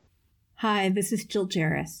Hi, this is Jill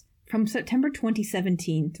Jarris. From September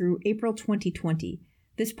 2017 through April 2020,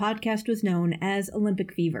 this podcast was known as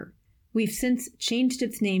Olympic Fever. We've since changed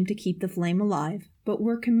its name to keep the flame alive, but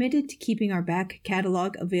we're committed to keeping our back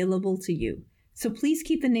catalog available to you. So please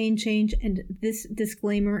keep the name change and this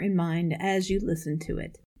disclaimer in mind as you listen to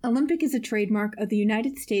it. Olympic is a trademark of the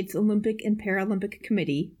United States Olympic and Paralympic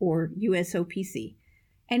Committee, or USOPC.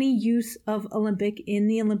 Any use of Olympic in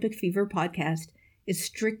the Olympic Fever podcast is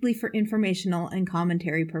strictly for informational and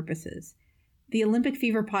commentary purposes. The Olympic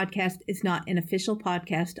Fever podcast is not an official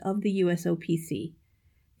podcast of the USOPC.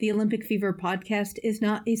 The Olympic Fever podcast is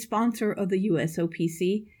not a sponsor of the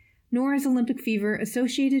USOPC, nor is Olympic Fever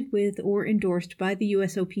associated with or endorsed by the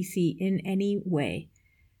USOPC in any way.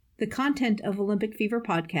 The content of Olympic Fever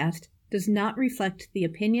podcast does not reflect the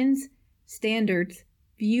opinions, standards,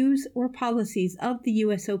 views, or policies of the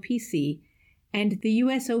USOPC, and the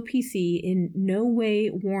USOPC in no way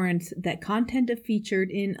warrants that content featured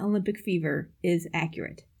in Olympic Fever is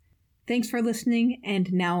accurate. Thanks for listening,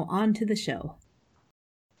 and now on to the show.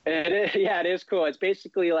 It is cool. It's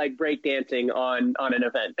basically like breakdancing on an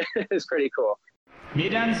event. It's pretty cool.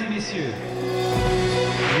 Mesdames et messieurs,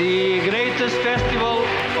 the greatest festival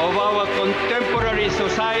of our contemporary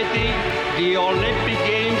society, the Olympic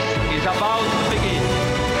Games, is about to begin.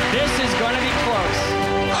 This is going to be close.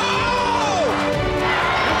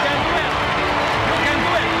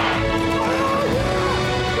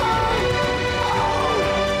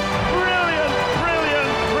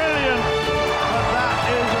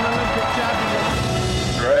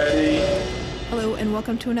 And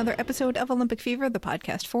welcome to another episode of Olympic Fever, the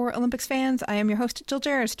podcast for Olympics fans. I am your host, Jill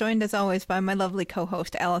Jarris, joined as always by my lovely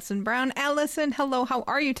co-host, Allison Brown. Allison, hello, how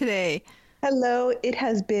are you today? Hello, it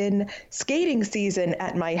has been skating season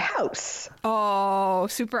at my house. Oh,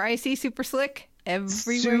 super icy, super slick,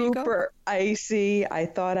 everywhere you go? Super icy. I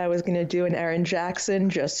thought I was going to do an Erin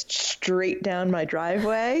Jackson just straight down my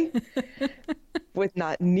driveway with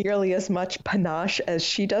not nearly as much panache as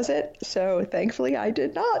she does it. So thankfully I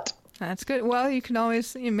did not. That's good. Well, you can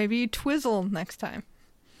always, maybe twizzle next time.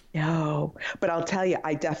 No, but I'll tell you,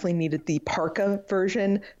 I definitely needed the parka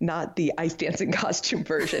version, not the ice dancing costume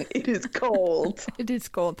version. It is cold. It is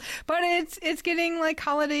cold, but it's getting like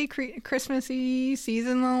holiday, Christmassy,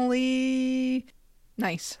 seasonally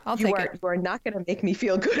nice. I'll take it. You are not going to make me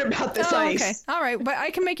feel good about this ice. Okay. All right. But I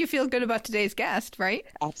can make you feel good about today's guest, right?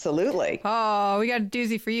 Absolutely. Oh, we got a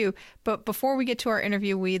doozy for you. But before we get to our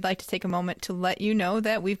interview, we'd like to take a moment to let you know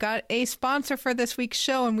that we've got a sponsor for this week's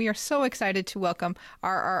show, and we are so excited to welcome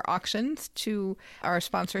RR Auctions to our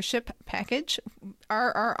sponsorship package.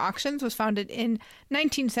 RR Auctions was founded in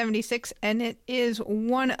 1976, and it is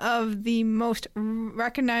one of the most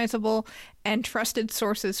recognizable and trusted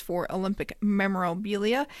sources for Olympic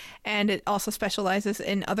memorabilia, and it also specializes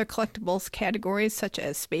in other collectibles categories such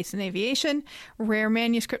as space and aviation, rare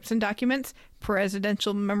manuscripts and documents,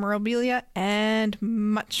 presidential memorabilia, and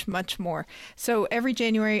much, much more. So every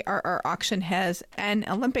January, our auction has an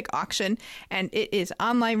Olympic auction, and it is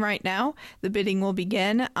online right now. The bidding will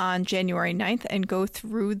begin on January 9th and go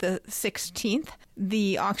through the 16th.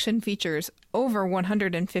 The auction features over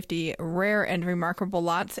 150 rare and remarkable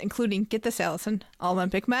lots, including, get this, Allison,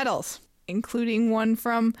 Olympic medals, including one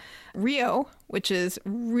from Rio, which is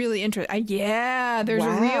really interesting. There's a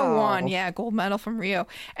Rio one. Yeah, gold medal from Rio.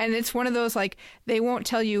 And it's one of those, like, they won't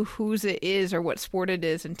tell you whose it is or what sport it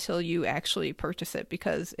is until you actually purchase it,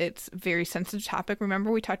 because it's a very sensitive topic. Remember,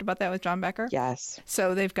 we talked about that with John Becker? Yes.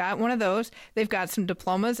 So they've got one of those. They've got some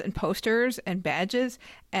diplomas and posters and badges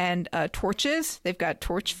and torches. They've got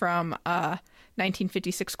torch from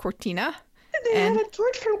 1956 Cortina. They have a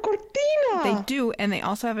torch from Cortina. They do, and they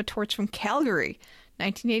also have a torch from Calgary,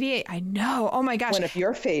 1988. I know. Oh my gosh. One of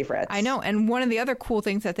your favorites. I know. And one of the other cool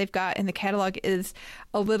things that they've got in the catalog is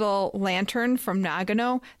a little lantern from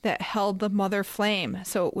Nagano that held the mother flame.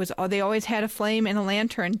 So it was, they always had a flame and a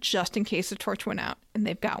lantern just in case the torch went out. And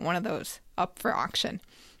they've got one of those up for auction.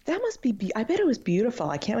 That must be, I bet it was beautiful.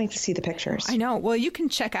 I can't wait to see the pictures. I know. Well, you can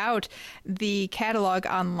check out the catalog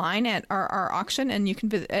online at our auction, and you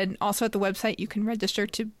can, and also at the website, you can register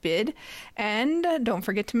to bid. And don't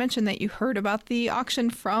forget to mention that you heard about the auction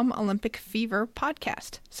from Olympic Fever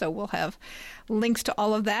podcast. So we'll have links to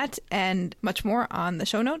all of that and much more on the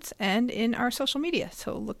show notes and in our social media.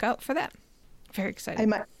 So look out for that. Very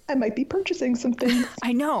excited. I might be purchasing some things.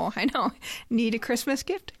 I know. Need a Christmas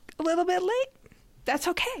gift a little bit late? That's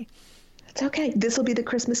okay. It's okay. This will be the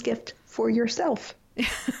Christmas gift for yourself.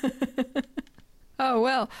 Oh,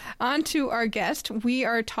 well, on to our guest. We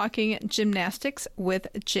are talking gymnastics with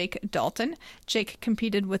Jake Dalton. Jake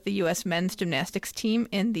competed with the U.S. men's gymnastics team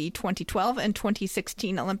in the 2012 and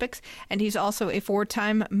 2016 Olympics, and he's also a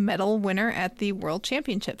 4-time medal winner at the World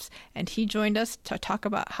Championships. And he joined us to talk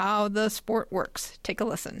about how the sport works. Take a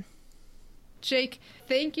listen. Jake,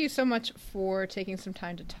 thank you so much for taking some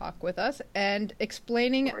time to talk with us and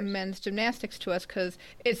explaining men's gymnastics to us, because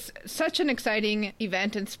it's such an exciting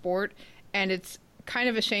event and sport, and it's kind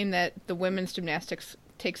of a shame that the women's gymnastics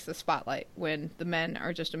takes the spotlight when the men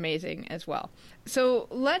are just amazing as well. So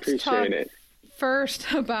let's talk first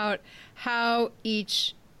about how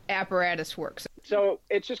each apparatus works. So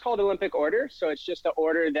it's just called Olympic order. So it's just the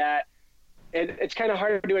order that it's kind of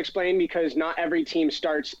hard to explain because not every team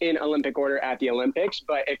starts in Olympic order at the Olympics.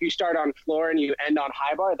 But if you start on floor and you end on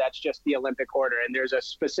high bar, that's just the Olympic order. And there's a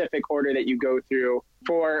specific order that you go through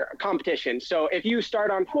for competition. So if you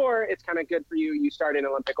start on floor, it's kind of good for you. You start in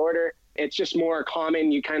Olympic order. It's just more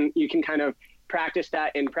common. You can kind of practice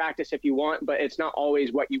that in practice if you want, but it's not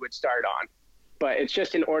always what you would start on. But it's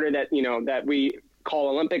just an order that, that we call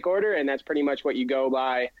Olympic order. And that's pretty much what you go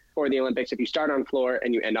by for the Olympics if you start on floor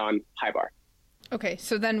and you end on high bar. Okay,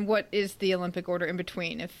 so then what is the Olympic order in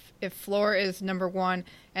between? If floor is number 1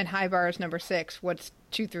 and high bar is number 6, what's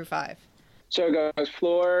 2 through 5? So it goes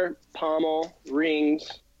floor, pommel,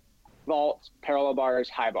 rings, vault, parallel bars,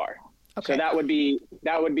 high bar. Okay. So that would be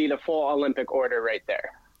the full Olympic order right there.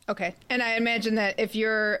 Okay, and I imagine that if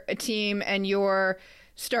you're a team and you're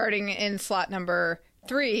starting in slot number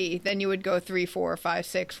 3, then you would go 3, 4, 5,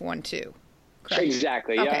 6, 1, 2. Correct.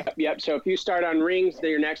 Exactly. Okay. Yep. So if you start on rings,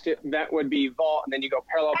 then your next event would be vault, and then you go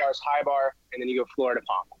parallel bars, high bar, and then you go floor to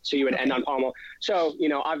pommel. So you would end on pommel. So,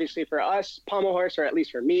 obviously for us, pommel horse, or at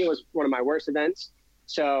least for me, was one of my worst events.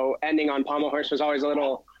 So ending on pommel horse was always a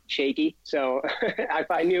little shaky. So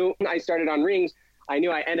if I knew I started on rings, I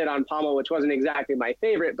knew I ended on pommel, which wasn't exactly my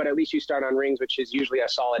favorite, but at least you start on rings, which is usually a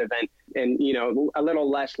solid event and, a little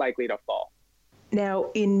less likely to fall.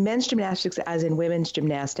 Now, in men's gymnastics, as in women's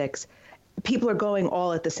gymnastics, people are going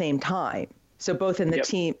all at the same time. So both in the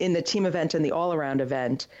team event and the all-around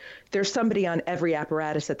event, there's somebody on every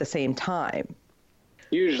apparatus at the same time.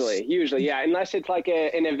 Usually, yeah, unless it's like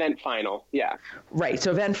an event final, yeah. Right,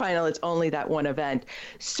 so event final, it's only that one event.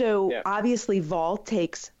 So obviously vault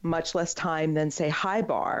takes much less time than, say, high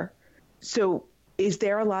bar. So is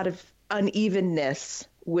there a lot of unevenness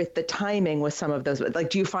with the timing with some of those? Like,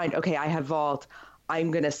 do you find, okay, I have vault,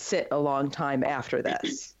 I'm going to sit a long time after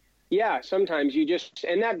this? Yeah, sometimes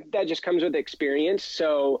and that just comes with experience.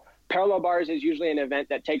 So parallel bars is usually an event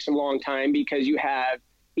that takes a long time because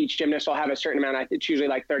each gymnast will have a certain amount. It's usually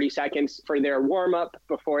like 30 seconds for their warm up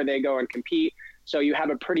before they go and compete. So you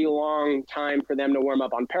have a pretty long time for them to warm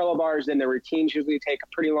up on parallel bars. Then the routines usually take a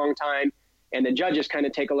pretty long time, and the judges kind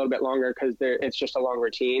of take a little bit longer because it's just a long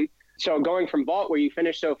routine. So going from vault, where you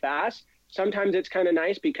finish so fast, sometimes it's kind of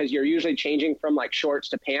nice because you're usually changing from like shorts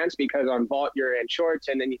to pants, because on vault you're in shorts,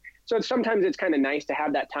 and then sometimes it's kind of nice to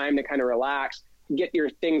have that time to kind of relax, get your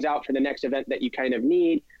things out for the next event that you kind of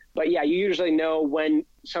need. But yeah, you usually know when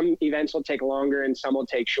some events will take longer and some will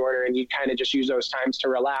take shorter, and you kind of just use those times to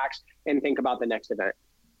relax and think about the next event.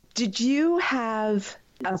 Did you have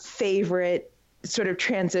a favorite sort of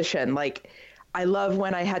transition? Like, I love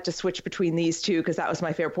when I had to switch between these two because that was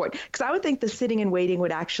my favorite point. Because I would think the sitting and waiting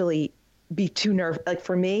would actually be too nervous. Like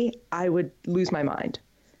for me, I would lose my mind.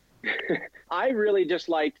 I really just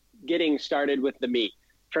liked getting started with the meet.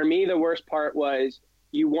 For me, the worst part was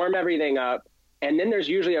you warm everything up, and then there's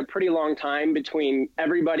usually a pretty long time between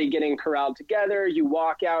everybody getting corralled together. You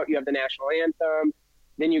walk out, you have the national anthem,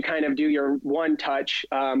 then you kind of do your one touch,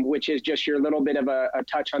 which is just your little bit of a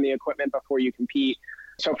touch on the equipment before you compete.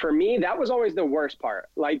 So for me, that was always the worst part.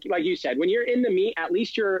 Like you said, when you're in the meet, at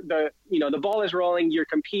least the ball is rolling, you're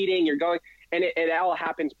competing, you're going, and it all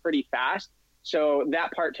happens pretty fast. So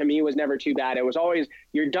that part to me was never too bad. It was always,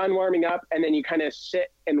 you're done warming up and then you kind of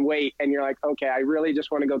sit and wait and you're like, okay, I really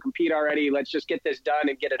just want to go compete already. Let's just get this done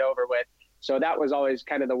and get it over with. So that was always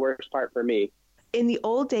kind of the worst part for me. In the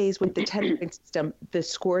old days with the 10-point system, the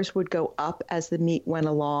scores would go up as the meet went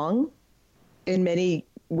along in many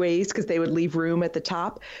ways because they would leave room at the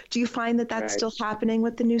top. Do you find that that's still happening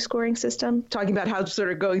with the new scoring system? Talking about how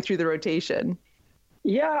sort of going through the rotation.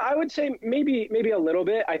 Yeah, I would say maybe a little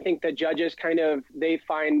bit. I think the judges they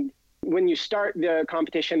find when you start the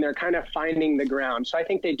competition, they're kind of finding the ground. So I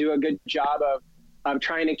think they do a good job of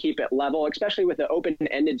trying to keep it level, especially with the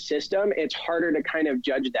open-ended system. It's harder to kind of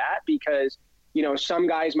judge that because, some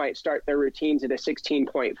guys might start their routines at a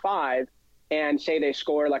 16.5 and say they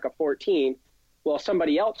score like a 14. Well,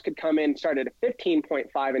 somebody else could come in, start at a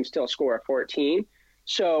 15.5 and still score a 14.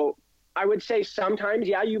 So I would say sometimes,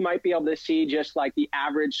 yeah, you might be able to see just like the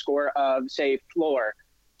average score of, say, floor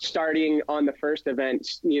starting on the first event,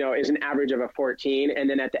 is an average of a 14. And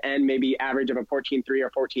then at the end, maybe average of a 14.3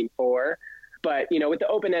 or 14.4. But, with the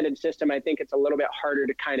open-ended system, I think it's a little bit harder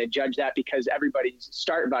to kind of judge that because everybody's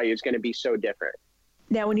start value is going to be so different.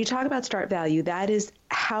 Now, when you talk about start value, that is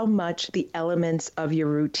how much the elements of your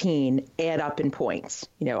routine add up in points.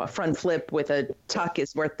 A front flip with a tuck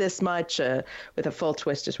is worth this much, with a full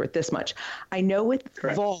twist is worth this much. I know with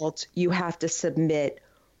Correct. vault, you have to submit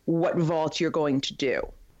what vault you're going to do.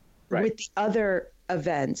 Right. With the other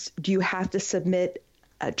events, do you have to submit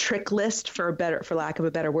a trick list for lack of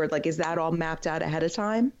a better word? Like, is that all mapped out ahead of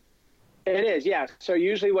time? It is, yeah. So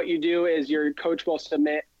usually what you do is your coach will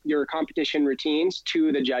submit your competition routines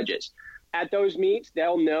to the judges. At those meets,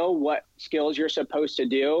 they'll know what skills you're supposed to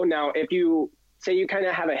do. Now, if you say you kind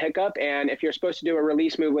of have a hiccup and if you're supposed to do a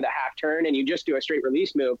release move with a half turn and you just do a straight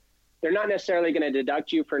release move, they're not necessarily going to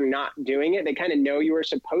deduct you for not doing it. They kind of know you were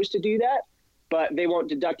supposed to do that, but they won't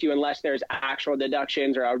deduct you unless there's actual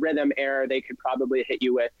deductions or a rhythm error they could probably hit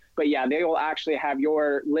you with. But yeah, they will actually have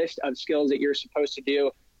your list of skills that you're supposed to do.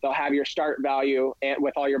 They'll have your start value and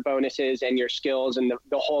with all your bonuses and your skills and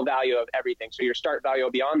the whole value of everything. So your start value will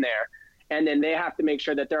be on there. And then they have to make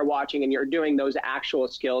sure that they're watching and you're doing those actual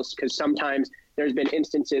skills, because sometimes there's been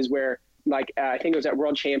instances where, like, I think it was at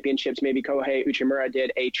World Championships, maybe Kohei Uchimura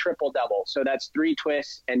did a triple double. So that's 3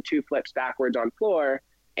 twists and 2 flips backwards on floor.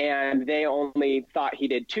 And they only thought he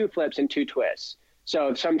did 2 flips and 2 twists.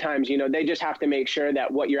 So sometimes, they just have to make sure that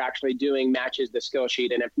what you're actually doing matches the skill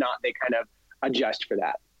sheet. And if not, they kind of adjust for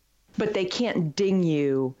that. But they can't ding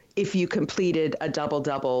you if you completed a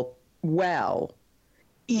double-double well,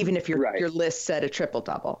 even if your list said a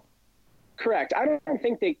triple-double. Correct. I don't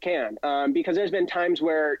think they can, because there's been times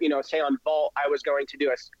where, say on vault, I was going to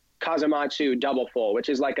do a Kazamatsu double full, which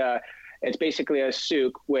is it's basically a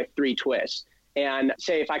souk with 3 twists. And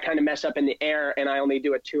say if I kind of mess up in the air and I only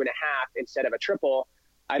do a 2.5 instead of a triple,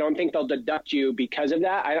 I don't think they'll deduct you because of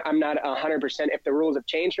that. I'm not 100% if the rules have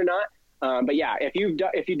changed or not. But yeah, if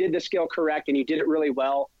you did the skill correct and you did it really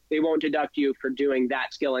well, they won't deduct you for doing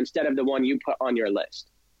that skill instead of the one you put on your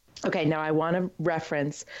list. Okay, now I want to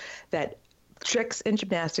reference that tricks in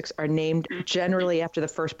gymnastics are named generally after the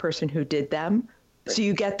first person who did them. So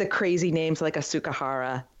you get the crazy names like a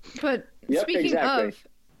Sukahara. But speaking of,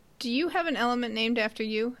 do you have an element named after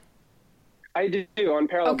you? I do, on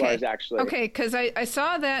parallel bars, actually. Okay, because I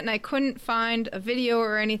saw that and I couldn't find a video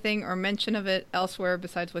or anything or mention of it elsewhere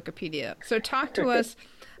besides Wikipedia. So talk to us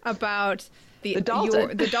about the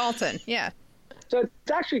Dalton. The Dalton, yeah. So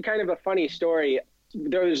it's actually kind of a funny story.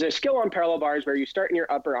 There's a skill on parallel bars where you start in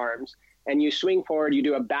your upper arms and you swing forward, you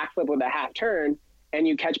do a backflip with a half turn, and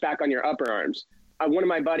you catch back on your upper arms. One of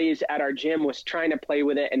my buddies at our gym was trying to play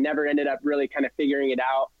with it and never ended up really kind of figuring it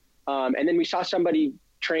out. And then we saw somebody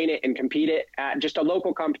train it and compete it at just a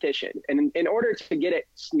local competition. And in order to get it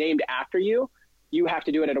named after you, you have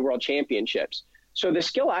to do it at a world championships. So the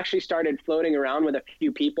skill actually started floating around with a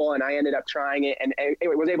few people, and I ended up trying it and it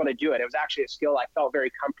was able to do it. It was actually a skill I felt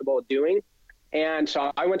very comfortable doing. And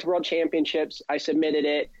so I went to world championships, I submitted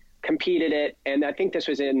it, competed it. And I think this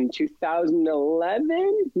was in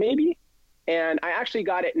 2011, maybe. And I actually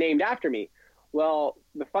got it named after me. Well,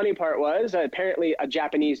 the funny part was apparently a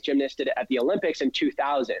Japanese gymnast did it at the Olympics in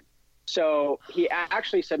 2000. So he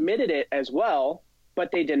actually submitted it as well,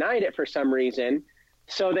 but they denied it for some reason.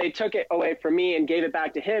 So they took it away from me and gave it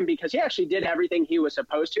back to him because he actually did everything he was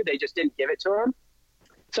supposed to. They just didn't give it to him.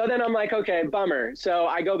 So then I'm like, okay, bummer. So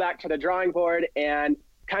I go back to the drawing board and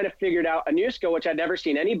kind of figured out a new skill, which I'd never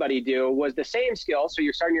seen anybody do, was the same skill. So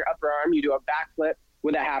you're starting your upper arm, you do a backflip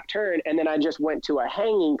with a half turn, and then I just went to a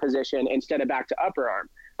hanging position instead of back to upper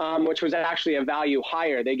arm, which was actually a value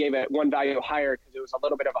higher. They gave it one value higher because it was a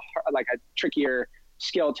little bit of a trickier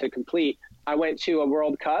skill to complete. I went to a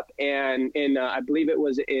World Cup and I believe it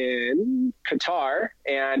was in Qatar,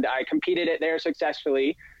 and I competed it there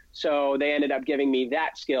successfully. So they ended up giving me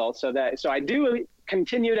that skill. So I do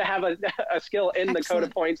continue to have a skill in the code of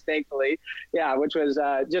points, thankfully. Yeah, which was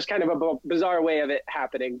just kind of a bizarre way of it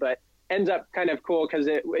happening, but ends up kind of cool because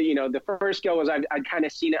the first skill was I'd kind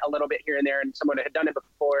of seen it a little bit here and there, and someone had done it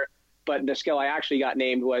before. But the skill I actually got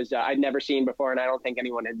named was I'd never seen before, and I don't think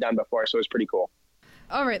anyone had done before. So it was pretty cool.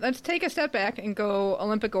 All right, let's take a step back and go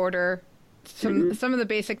Olympic order, some of the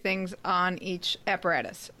basic things on each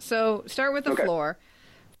apparatus. So start with the floor.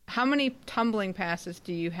 How many tumbling passes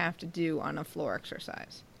do you have to do on a floor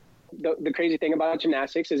exercise? The crazy thing about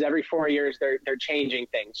gymnastics is every 4 years they're changing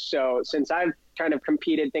things. So since I've kind of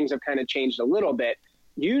competed, things have kind of changed a little bit.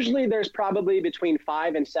 Usually there's probably between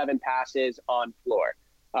 5 and 7 passes on floor.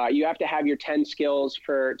 You have to have your 10 skills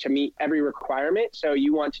to meet every requirement. So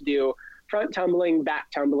you want to do front tumbling, back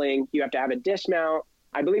tumbling. You have to have a dismount.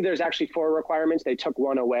 I believe there's actually 4 requirements. They took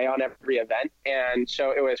one away on every event. And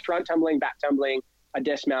so it was front tumbling, back tumbling, a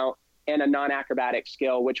dismount, and a non-acrobatic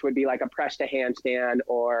skill, which would be like a press to handstand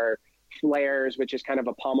or flares, which is kind of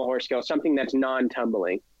a pommel horse skill, something that's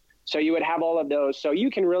non-tumbling. So you would have all of those. So you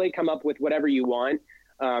can really come up with whatever you want,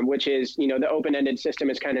 which is, the open-ended system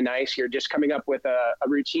is kind of nice. You're just coming up with a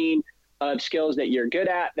routine of skills that you're good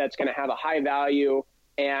at, that's going to have a high value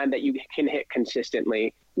and that you can hit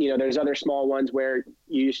consistently. There's other small ones where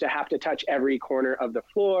you used to have to touch every corner of the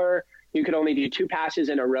floor. You could only do 2 passes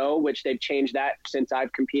in a row, which they've changed that since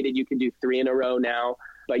I've competed. You can do 3 in a row now,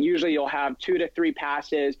 but usually you'll have 2 to 3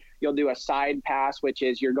 passes. You'll do a side pass, which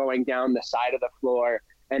is you're going down the side of the floor,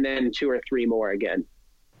 and then 2 or 3 more again.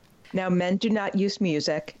 Now, men do not use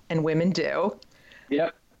music and women do.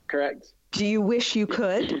 Yep, correct. Do you wish you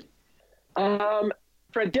could?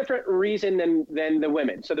 For a different reason than the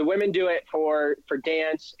women. So the women do it for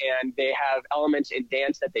dance, and they have elements in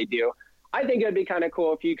dance that they do. I think it'd be kind of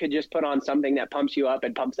cool if you could just put on something that pumps you up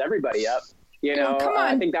and pumps everybody up. Come on.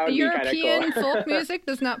 I think that would be kind of cool. European folk music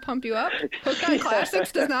does not pump you up. Hooked on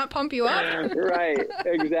Classics does not pump you up. Right,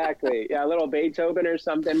 exactly. Yeah, a little Beethoven or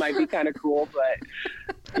something might be kind of cool.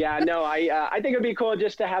 But yeah, no, I think it'd be cool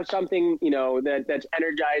just to have something, that's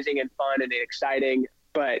energizing and fun and exciting.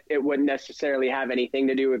 But it wouldn't necessarily have anything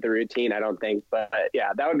to do with the routine, I don't think. But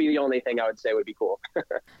yeah, that would be the only thing I would say would be cool.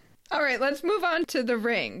 All right, let's move on to the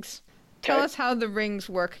rings. Tell us how the rings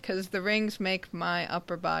work, because the rings make my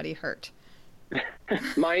upper body hurt.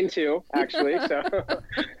 Mine too, actually. So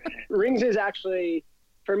rings is actually,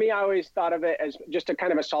 for me, I always thought of it as just a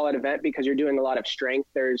kind of a solid event because you're doing a lot of strength.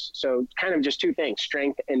 So kind of just 2 things,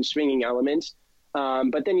 strength and swinging elements.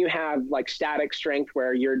 But then you have like static strength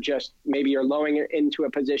where maybe you're lowering it into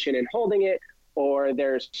a position and holding it, or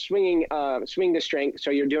there's swing to strength.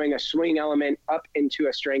 So you're doing a swing element up into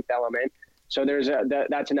a strength element. So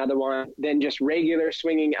that's another one. Then just regular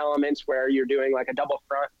swinging elements where you're doing like a double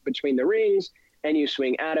front between the rings and you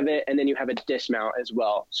swing out of it. And then you have a dismount as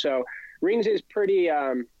well. So rings is pretty,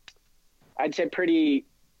 I'd say pretty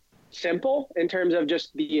simple in terms of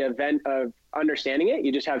just the event of understanding it.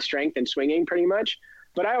 You just have strength and swinging pretty much.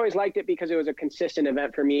 But I always liked it because it was a consistent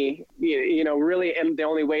event for me. Really, and the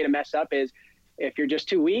only way to mess up is if you're just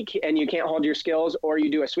too weak and you can't hold your skills, or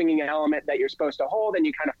you do a swinging element that you're supposed to hold and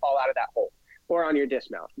you kind of fall out of that hole, or on your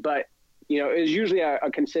dismount. But it was usually a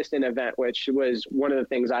consistent event, which was one of the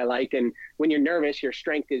things I liked. And when you're nervous, your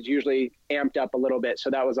strength is usually amped up a little bit. So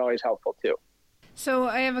that was always helpful too. So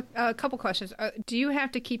I have a couple questions. Do you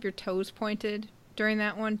have to keep your toes pointed during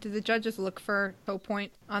that one? Do the judges look for toe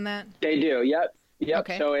point on that? They do. Yep.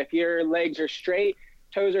 Okay. So if your legs are straight,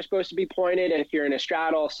 toes are supposed to be pointed. And if you're in a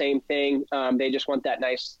straddle, same thing. They just want that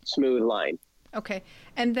nice smooth line. Okay.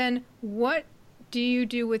 And then what do you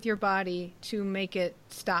do with your body to make it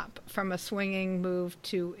stop from a swinging move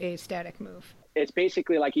to a static move? It's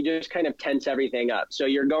basically like you just kind of tense everything up. So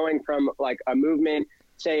you're going from like a movement,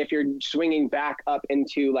 say if you're swinging back up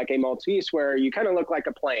into like a Maltese where you kind of look like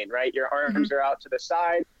a plane, right? Your arms are out to the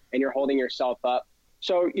side and you're holding yourself up.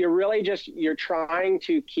 So you're really you're trying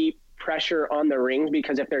to keep pressure on the rings,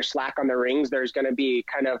 because if there's slack on the rings, there's going to be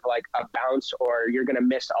kind of like a bounce, or you're going to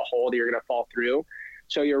miss a hold, or you're going to fall through.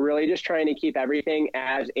 So you're really just trying to keep everything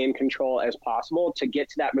as in control as possible to get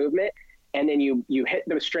to that movement. And then you hit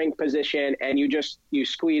the strength position and you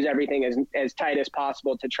squeeze everything as tight as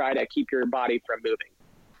possible to try to keep your body from moving.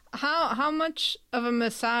 How much of a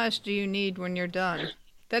massage do you need when you're done?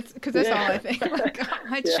 That's all I think.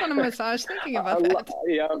 I just want a massage thinking about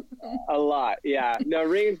that. A lot. Yeah. No,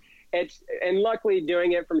 rings. And luckily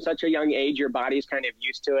doing it from such a young age, your body's kind of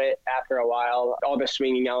used to it after a while, all the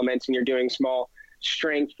swinging elements, and you're doing small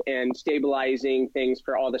strength and stabilizing things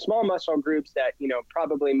for all the small muscle groups that,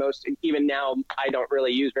 probably most, even now, I don't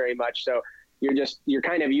really use very much. So you're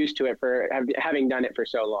kind of used to it for having done it for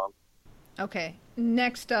so long. Okay.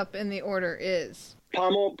 Next up in the order is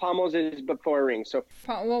pommels is before rings. So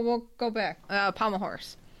we'll go back. Pommel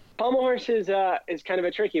horse. Pommel horse is kind of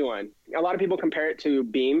a tricky one. A lot of people compare it to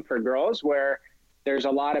beam for girls, where there's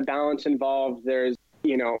a lot of balance involved. There's,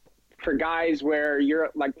 for guys where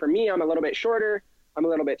you're like, for me, I'm a little bit shorter. I'm a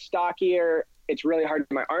little bit stockier. It's really hard.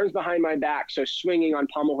 My arms behind my back. So swinging on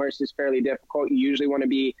pommel horse is fairly difficult. You usually want to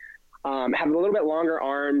be, have a little bit longer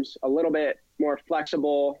arms, a little bit more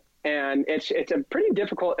flexible, And it's a pretty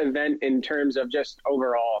difficult event in terms of just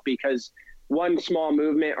overall, because one small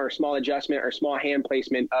movement or small adjustment or small hand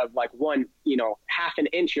placement of like one, half an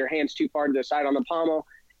inch, your hand's too far to the side on the pommel,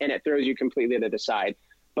 and it throws you completely to the side.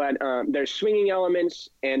 But there's swinging elements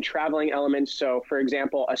and traveling elements. So, for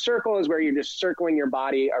example, a circle is where you're just circling your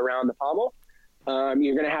body around the pommel.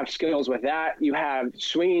 You're going to have skills with that. You have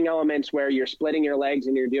swinging elements where you're splitting your legs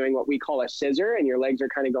and you're doing what we call a scissor, and your legs are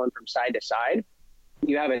kind of going from side to side.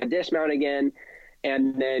 You have a dismount again,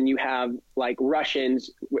 and then you have like Russians.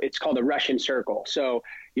 It's called a Russian circle. So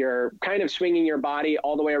you're kind of swinging your body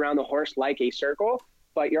all the way around the horse like a circle,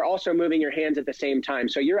 but you're also moving your hands at the same time.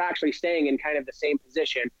 So you're actually staying in kind of the same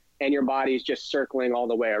position, and your body's just circling all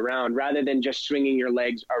the way around rather than just swinging your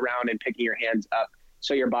legs around and picking your hands up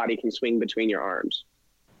so your body can swing between your arms.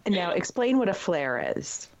 And now explain what a flare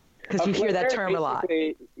is, because you hear that term a lot.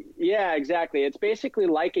 Yeah, exactly. It's basically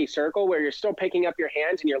like a circle where you're still picking up your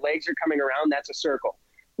hands and your legs are coming around. That's a circle.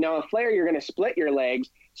 Now, a flare, you're going to split your legs.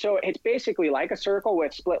 So it's basically like a circle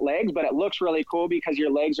with split legs, but it looks really cool because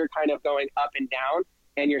your legs are kind of going up and down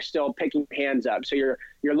and you're still picking hands up. So your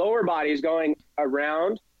lower body is going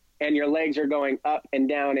around and your legs are going up and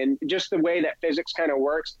down. And just the way that physics kind of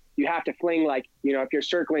works, you have to fling like, if you're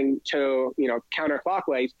circling to,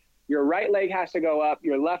 counterclockwise, your right leg has to go up,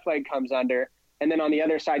 your left leg comes under, and then on the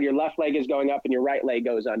other side, your left leg is going up and your right leg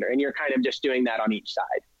goes under. And you're kind of just doing that on each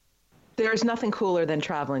side. There's nothing cooler than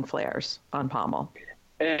traveling flares on pommel.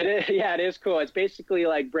 It is cool. It's basically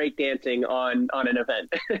like breakdancing on an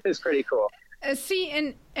event. It's pretty cool.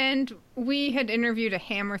 And we had interviewed a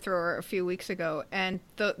hammer thrower a few weeks ago, and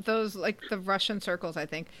those, like the Russian circles, I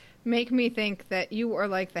think, make me think that you are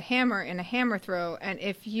like the hammer in a hammer throw, and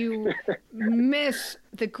if you miss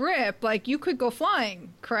the grip, like you could go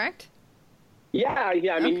flying, correct? Yeah.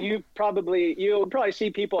 I mean, you'll probably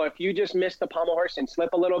see people, if you just miss the pommel horse and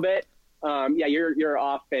slip a little bit, you're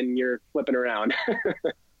off and you're flipping around.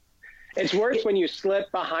 It's worse when you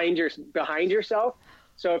slip behind yourself.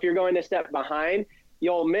 So if you're going a step behind,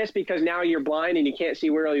 you'll miss because now you're blind and you can't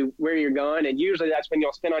see where you're going. And usually that's when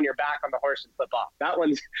you'll spin on your back on the horse and flip off. That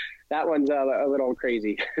one's a little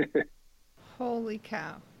crazy. Holy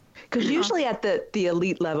cow. Because usually at the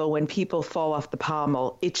elite level, when people fall off the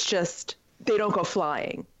pommel, it's just, they don't go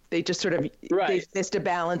flying. They just sort of, They missed a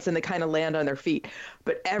balance and they kind of land on their feet.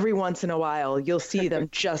 But every once in a while, you'll see them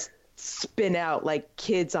just spin out like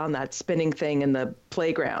kids on that spinning thing in the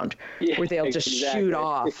playground, where they'll just shoot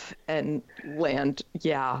off and land.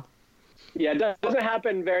 Yeah, it doesn't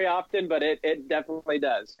happen very often, but it definitely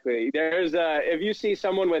does. There's if you see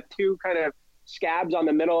someone with two kind of scabs on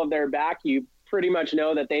the middle of their back, you pretty much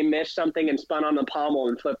know that they missed something and spun on the pommel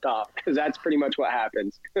and flipped off, because that's pretty much what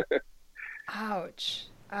happens. Ouch.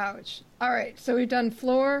 All right, so we've done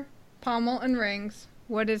floor, pommel, and rings.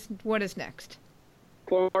 What is next?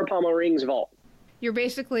 Floor, pommel, rings, vault. You're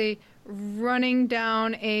basically running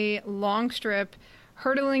down a long strip,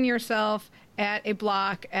 hurdling yourself at a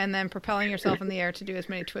block, and then propelling yourself in the air to do as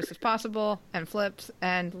many twists as possible and flips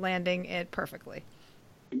and landing it perfectly.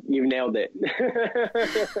 You nailed it.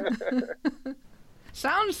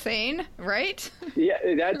 Sounds sane, right? Yeah,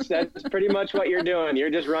 that's pretty much what you're doing.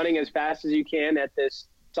 You're just running as fast as you can at this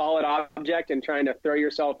solid object and trying to throw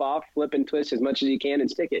yourself off, flip and twist as much as you can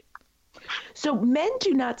and stick it. So men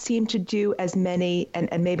do not seem to do as many, and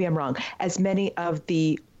maybe I'm wrong, as many of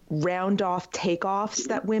the round off takeoffs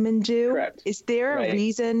that women do. Correct. Is there a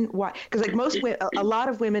reason why? Because like a lot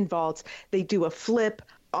of women vaults, they do a flip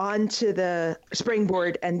onto the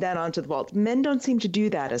springboard and then onto the vault. Men don't seem to do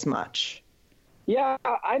that as much. Yeah,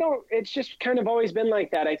 I don't. It's just kind of always been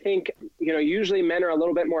like that. I think, usually men are a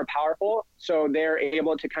little bit more powerful, so they're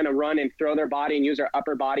able to kind of run and throw their body and use their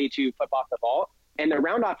upper body to flip off the vault. And the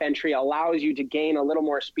round off entry allows you to gain a little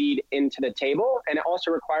more speed into the table, and it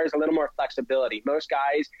also requires a little more flexibility. Most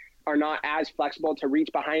guys are not as flexible to reach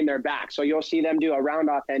behind their back. So you'll see them do a round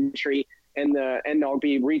off entry and they'll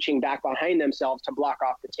be reaching back behind themselves to block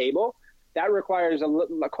off the table. That requires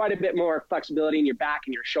quite a bit more flexibility in your back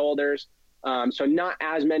and your shoulders. So not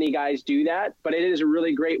as many guys do that, but it is a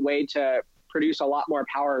really great way to produce a lot more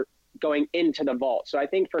power going into the vault. So I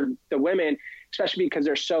think for the women, especially because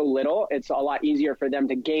they're so little, it's a lot easier for them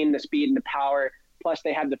to gain the speed and the power. Plus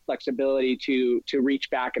they have the flexibility to reach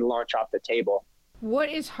back and launch off the table. What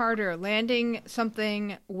is harder, landing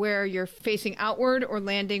something where you're facing outward or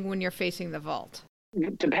landing when you're facing the vault?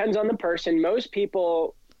 Depends on the person. Most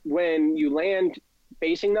people, when you land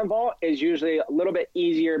facing the vault, is usually a little bit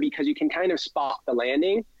easier because you can kind of spot the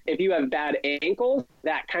landing. If you have bad ankles,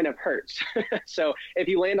 that kind of hurts. So if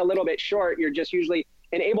you land a little bit short, you're just usually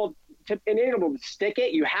able able to stick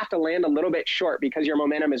it, you have to land a little bit short because your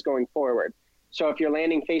momentum is going forward. So if you're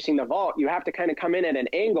landing facing the vault, you have to kind of come in at an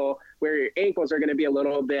angle where your ankles are going to be a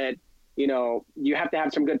little bit, you have to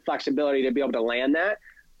have some good flexibility to be able to land that.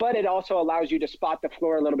 But it also allows you to spot the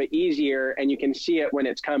floor a little bit easier, and you can see it when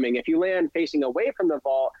it's coming. If you land facing away from the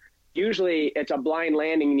vault, usually it's a blind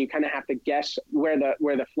landing and you kind of have to guess where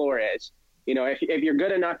the floor is. If you're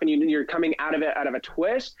good enough and you're coming out of a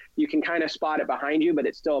twist, you can kind of spot it behind you, but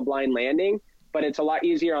it's still a blind landing. But it's a lot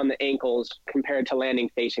easier on the ankles compared to landing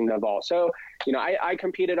facing the vault. So, I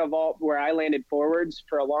competed a vault where I landed forwards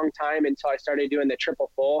for a long time until I started doing the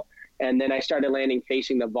triple full. And then I started landing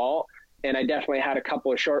facing the vault. And I definitely had a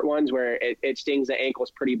couple of short ones where it stings the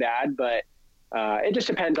ankles pretty bad. But it just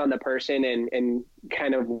depends on the person and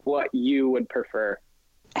kind of what you would prefer.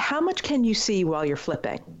 How much can you see while you're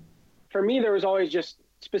flipping? For me, there was always just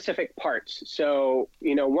specific parts. So,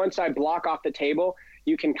 once I block off the table,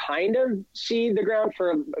 you can kind of see the ground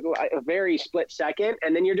for a very split second,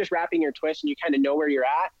 and then you're just wrapping your twist and you kind of know where you're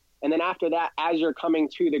at. And then after that, as you're coming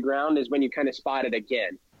to the ground is when you kind of spot it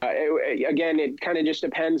again. It kind of just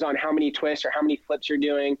depends on how many twists or how many flips you're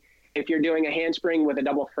doing. If you're doing a handspring with a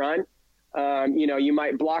double front, you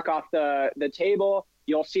might block off the table.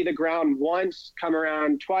 You'll see the ground once, come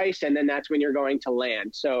around twice, and then that's when you're going to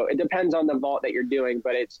land. So it depends on the vault that you're doing,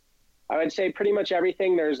 but I would say pretty much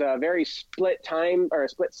everything. There's a very split time or a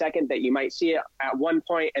split second that you might see it at one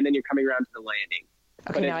point, and then you're coming around to the landing.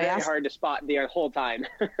 Okay, but it's very hard to spot the whole time.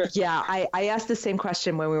 Yeah, I asked the same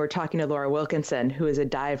question when we were talking to Laura Wilkinson, who is a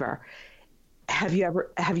diver. Have you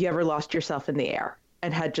ever lost yourself in the air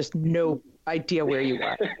and had just no idea where you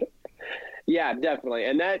were? Yeah, definitely.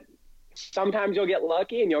 And that sometimes you'll get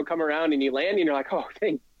lucky and you'll come around and you land and you're like, oh,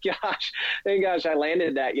 thank gosh, I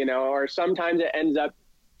landed that, or sometimes it ends up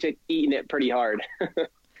to eating it pretty hard.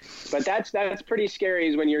 But that's pretty scary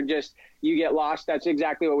is when you get lost. That's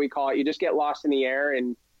exactly what we call it. You just get lost in the air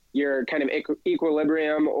and your kind of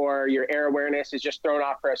equilibrium or your air awareness is just thrown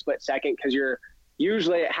off for a split second because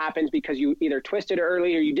usually it happens because you either twisted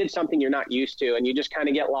early or you did something you're not used to and you just kind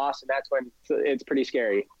of get lost, and that's when it's pretty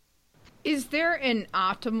scary. Is there an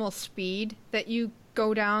optimal speed that you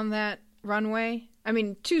go down that runway? I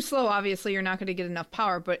mean, too slow, obviously, you're not going to get enough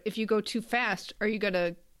power, but if you go too fast, are you going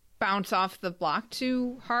to bounce off the block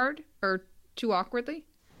too hard or too awkwardly?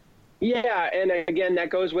 Yeah, and again,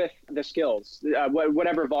 that goes with the skills,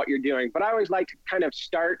 whatever vault you're doing. But I always like to kind of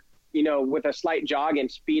start, with a slight jog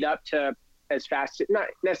and speed up to as fast, not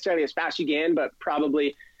necessarily as fast as you can, but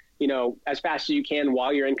probably, as fast as you can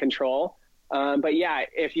while you're in control. But yeah,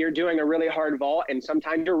 if you're doing a really hard vault and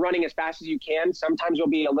sometimes you're running as fast as you can, sometimes you'll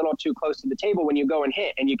be a little too close to the table when you go and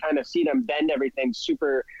hit, and you kind of see them bend everything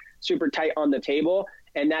super, super tight on the table.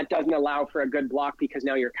 And that doesn't allow for a good block because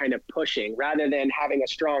now you're kind of pushing rather than having a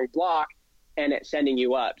strong block and it sending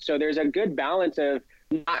you up. So there's a good balance of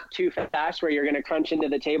not too fast where you're going to crunch into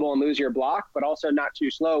the table and lose your block, but also not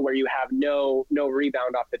too slow where you have no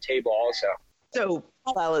rebound off the table also. So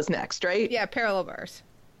parallel is next, right? Yeah, parallel bars.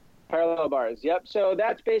 Parallel bars, yep. So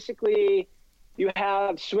that's basically, you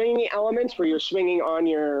have swinging elements where you're swinging on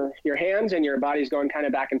your hands and your body's going kind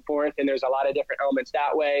of back and forth, and there's a lot of different elements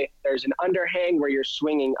that way. There's an underhang where you're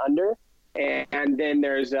swinging under, and then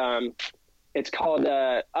there's it's called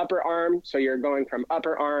upper arm, so you're going from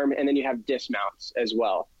upper arm, and then you have dismounts as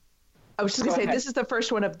well. I was just going to say, this is the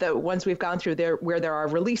first one of the ones we've gone through there where there are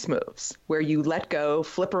release moves, where you let go,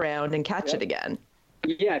 flip around, and catch it again.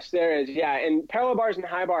 Yes, there is. Yeah. And parallel bars and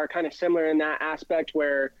high bar are kind of similar in that aspect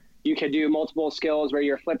where you could do multiple skills where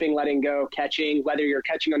you're flipping, letting go, catching, whether you're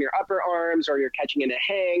catching on your upper arms or you're catching in a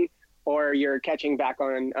hang or you're catching back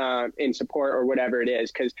on in support or whatever it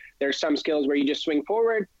is. Because there's some skills where you just swing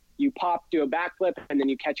forward, you pop, do a backflip, and then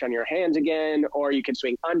you catch on your hands again, or you can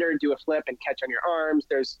swing under, do a flip, and catch on your arms.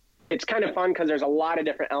 It's kind of fun because there's a lot of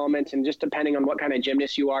different elements, and just depending on what kind of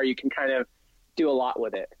gymnast you are, you can kind of do a lot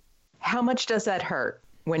with it. How much does that hurt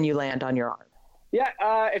when you land on your arm? Yeah,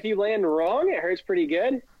 if you land wrong, it hurts pretty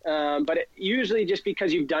good. But usually just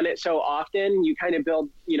because you've done it so often, you kind of build,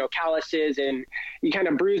 calluses, and you kind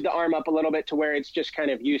of bruise the arm up a little bit to where it's just kind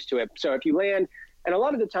of used to it. So if you land, and a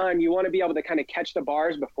lot of the time you want to be able to kind of catch the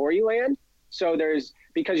bars before you land. So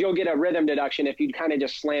because you'll get a rhythm deduction if you kind of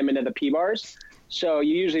just slam into the P-bars. So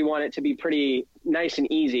you usually want it to be pretty nice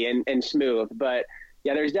and easy and smooth. But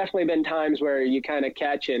yeah, there's definitely been times where you kind of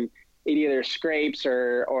catch and it either scrapes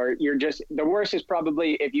or you're just, the worst is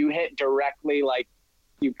probably if you hit directly, like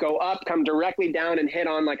you go up, come directly down and hit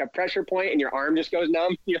on like a pressure point and your arm just goes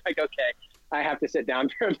numb. You're like, okay, I have to sit down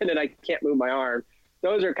for a minute. I can't move my arm.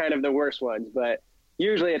 Those are kind of the worst ones, but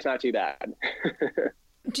usually it's not too bad.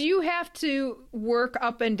 Do you have to work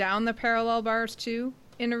up and down the parallel bars too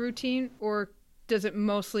in a routine, or does it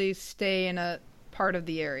mostly stay in a part of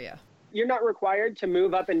the area? You're not required to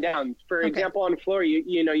move up and down. For example, on floor, you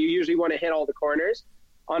usually want to hit all the corners.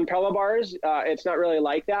 On parallel bars, it's not really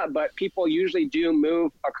like that, but people usually do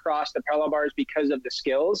move across the parallel bars because of the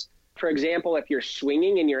skills. For example, if you're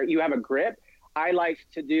swinging and you have a grip, I like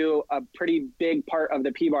to do a pretty big part of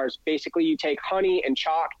the P-bars. Basically, you take honey and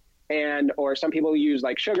chalk, or some people use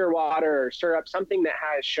like sugar water or syrup, something that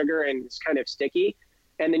has sugar and it's kind of sticky.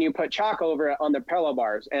 And then you put chalk over it on the parallel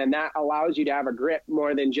bars. And that allows you to have a grip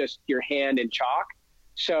more than just your hand and chalk.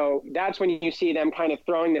 So that's when you see them kind of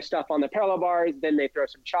throwing this stuff on the parallel bars. Then they throw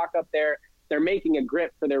some chalk up there. They're making a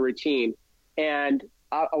grip for their routine. And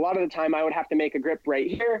a lot of the time I would have to make a grip right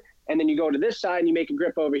here. And then you go to this side and you make a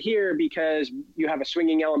grip over here because you have a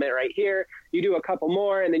swinging element right here. You do a couple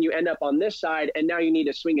more and then you end up on this side and now you need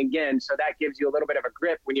to swing again. So that gives you a little bit of a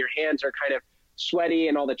grip when your hands are kind of sweaty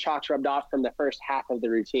and all the chalk's rubbed off from the first half of the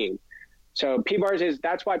routine. So P-bars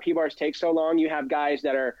that's why P-bars take so long. You have guys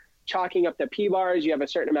that are chalking up the P-bars. You have a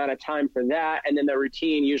certain amount of time for that. And then the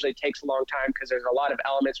routine usually takes a long time because there's a lot of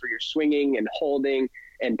elements where you're swinging and holding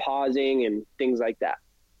and pausing and things like that.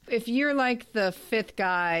 If you're like the fifth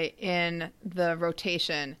guy in the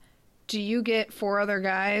rotation, do you get 4 other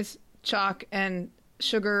guys, chalk and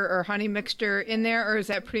sugar or honey mixture in there, or is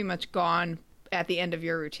that pretty much gone at the end of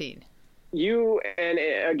your routine?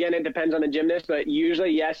 Again, it depends on the gymnast, but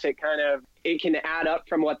usually, yes, it can add up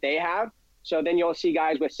from what they have. So then you'll see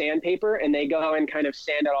guys with sandpaper and they go and kind of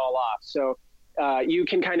sand it all off. So you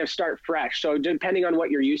can kind of start fresh. So depending on what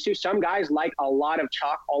you're used to, some guys like a lot of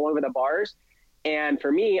chalk all over the bars. And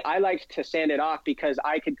for me, I like to sand it off because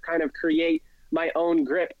I could kind of create my own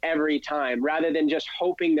grip every time rather than just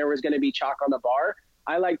hoping there was going to be chalk on the bar.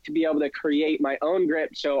 I like to be able to create my own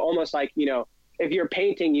grip. So almost like, if you're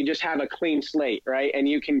painting, you just have a clean slate, right? And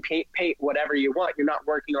you can paint whatever you want. You're not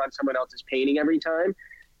working on someone else's painting every time.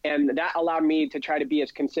 And that allowed me to try to be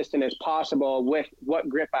as consistent as possible with what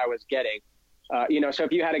grip I was getting. So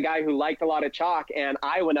if you had a guy who liked a lot of chalk and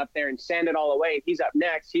I went up there and sanded all away, he's up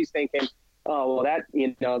next, he's thinking, oh,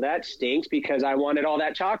 well, that stinks because I wanted all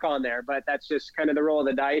that chalk on there. But that's just kind of the roll of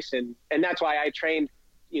the dice. And that's why I trained,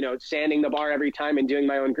 sanding the bar every time and doing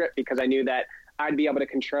my own grip because I knew that I'd be able to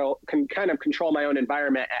control my own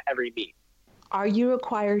environment at every meet. Are you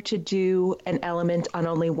required to do an element on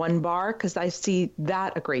only one bar? Because I see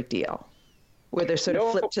that a great deal, where they're sort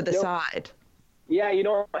of flipped to the side. Yeah, you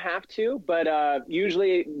don't have to, but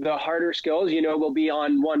usually the harder skills, will be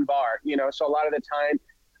on one bar. So a lot of the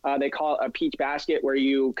time they call it a peach basket, where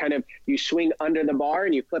you swing under the bar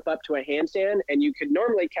and you flip up to a handstand, and you could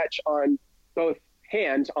normally catch on both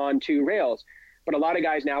hands on 2 rails. But a lot of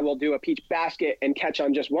guys now will do a peach basket and catch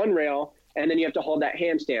on just one rail, and then you have to hold that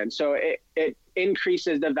handstand. So it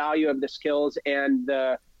increases the value of the skills and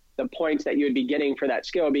the points that you would be getting for that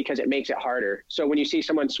skill because it makes it harder. So when you see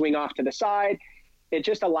someone swing off to the side, it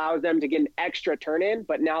just allows them to get an extra turn in,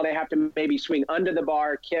 but now they have to maybe swing under the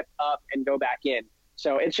bar, kip up, and go back in.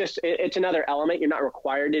 So it's another element. You're not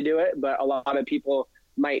required to do it, but a lot of people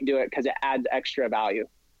might do it because it adds extra value.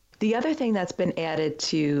 The other thing that's been added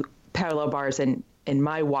to parallel bars in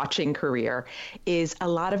my watching career is a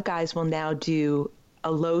lot of guys will now do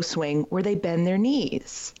a low swing where they bend their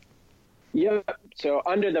knees. Yeah. So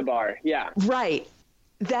under the bar. Yeah. Right.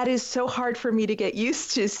 That is so hard for me to get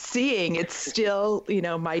used to seeing. It's still,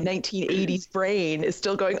 my 1980s brain is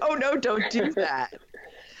still going, oh no, don't do that.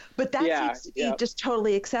 But that seems to be just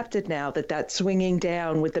totally accepted now, that swinging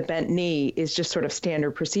down with the bent knee is just sort of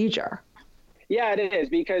standard procedure. Yeah, it is,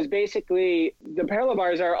 because basically the parallel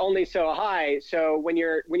bars are only so high. So when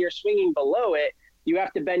you're swinging below it, you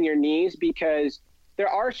have to bend your knees because there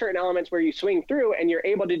are certain elements where you swing through and you're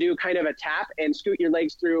able to do kind of a tap and scoot your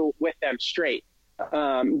legs through with them straight.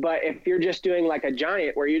 But if you're just doing like a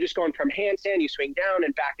giant where you're just going from handstand, you swing down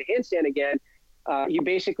and back to handstand again, you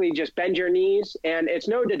basically just bend your knees, and it's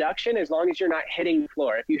no deduction as long as you're not hitting the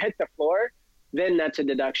floor. If you hit the floor, then that's a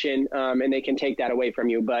deduction, and they can take that away from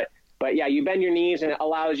you. But yeah, you bend your knees and it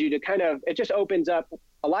allows you to it just opens up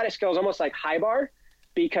a lot of skills, almost like high bar,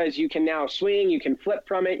 because you can now swing, you can flip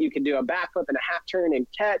from it, you can do a backflip and a half turn and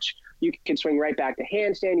catch, you can swing right back to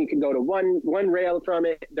handstand, you can go to one rail from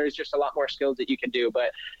it. There's just a lot more skills that you can do.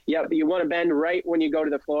 But yeah, you want to bend right when you go to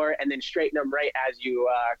the floor and then straighten them right as you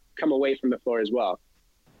come away from the floor as well.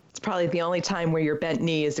 It's probably the only time where your bent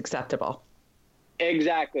knee is acceptable.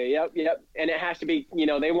 Exactly. Yep. And it has to be,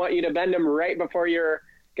 they want you to bend them right before you're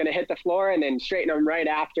going to hit the floor and then straighten them right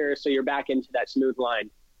after, so you're back into that smooth line.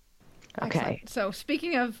 Okay. Excellent. So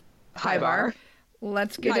speaking of high bar,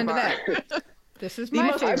 let's get into that. This is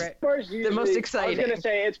my favorite. The most exciting. I was going to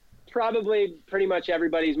say it's probably pretty much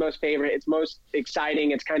everybody's most favorite. It's most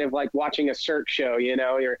exciting. It's kind of like watching a cirque show, you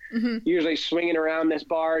know, you're usually swinging around this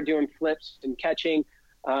bar, doing flips and catching.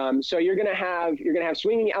 So you're going to have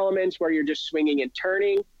swinging elements where you're just swinging and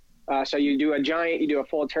turning. So you do a giant, you do a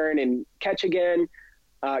full turn and catch again.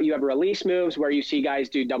 You have release moves where you see guys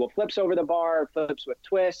do double flips over the bar, flips with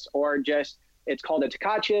twists, or just, it's called a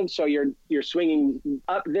takachiv. So you're swinging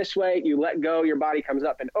up this way, you let go, your body comes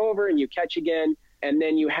up and over, and you catch again. And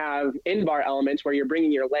then you have in-bar elements where you're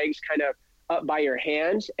bringing your legs kind of up by your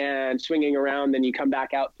hands and swinging around. Then you come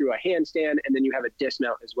back out through a handstand, and then you have a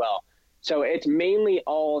dismount as well. So it's mainly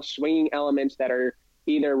all swinging elements that are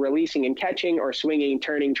either releasing and catching or swinging,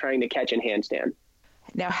 turning, trying to catch and handstand.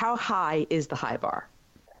 Now, how high is the high bar?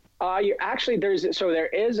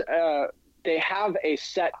 They have a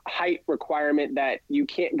set height requirement that you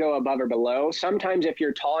can't go above or below. Sometimes if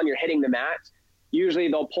you're tall and you're hitting the mats, usually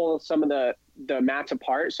they'll pull some of the mats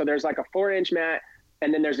apart. So there's like a 4-inch mat,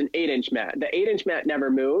 and then there's an 8-inch mat. The 8-inch mat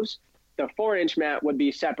never moves. The 4-inch mat would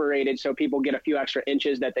be separated so people get a few extra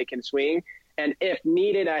inches that they can swing. And if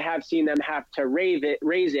needed, I have seen them have to raise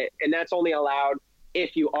it, and that's only allowed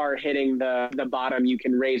if you are hitting the bottom. You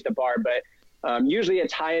can raise the bar, but usually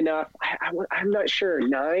it's high enough. I'm not sure,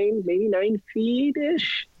 maybe 9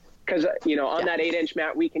 feet-ish, because on that 8-inch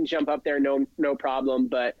mat we can jump up there no problem.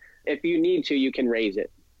 But if you need to, you can raise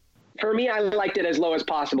it. For me, I liked it as low as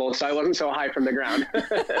possible, so I wasn't so high from the ground.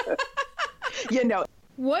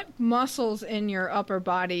 What muscles in your upper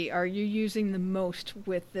body are you using the most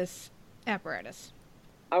with this apparatus?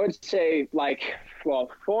 I would say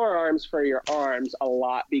forearms for your arms a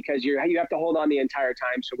lot, because you have to hold on the entire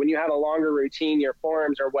time. So when you have a longer routine, your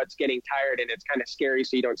forearms are what's getting tired, and it's kind of scary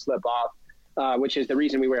so you don't slip off, which is the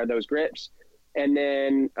reason we wear those grips. And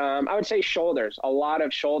then I would say shoulders, a lot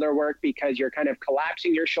of shoulder work, because you're kind of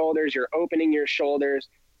collapsing your shoulders, you're opening your shoulders,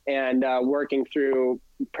 and working through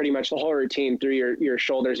pretty much the whole routine through your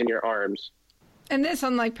shoulders and your arms. And this,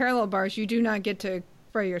 unlike parallel bars, you do not get to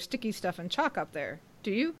spray your sticky stuff and chalk up there,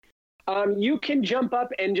 do you? You can jump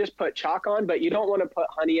up and just put chalk on, but you don't want to put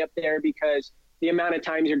honey up there, because the amount of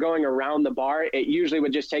times you're going around the bar, it usually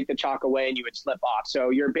would just take the chalk away and you would slip off. So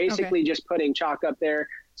you're basically just putting chalk up there.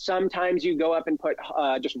 Sometimes you go up and put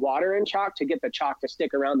just water and chalk to get the chalk to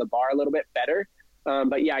stick around the bar a little bit better.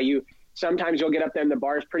 But yeah, sometimes you'll get up there and the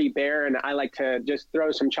bar is pretty bare, and I like to just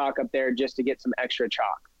throw some chalk up there just to get some extra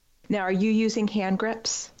chalk. Now, are you using hand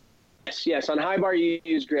grips? Yes. On high bar, you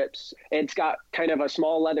use grips. It's got kind of a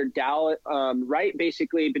small leather dowel right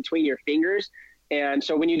basically between your fingers. And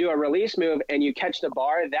so when you do a release move and you catch the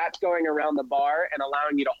bar, that's going around the bar and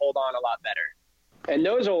allowing you to hold on a lot better. And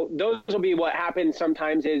those will be what happens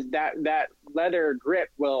sometimes, is that leather grip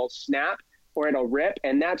will snap or it'll rip.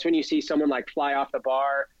 And that's when you see someone fly off the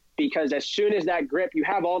bar, because as soon as that grip, you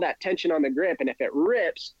have all that tension on the grip. And if it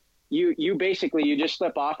rips, you just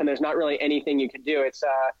slip off, and there's not really anything you can do. It's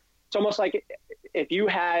almost like if you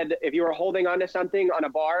were holding onto something on a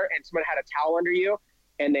bar and someone had a towel under you,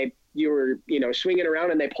 and you were swinging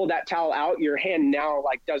around and they pulled that towel out, your hand now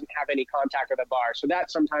doesn't have any contact with the bar. So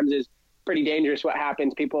that sometimes is pretty dangerous. What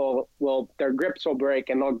happens, their grips will break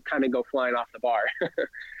and they'll kind of go flying off the bar.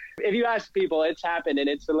 If you ask people, it's happened, and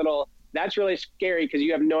that's really scary, because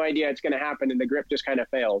you have no idea it's going to happen and the grip just kind of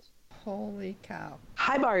fails. Holy cow.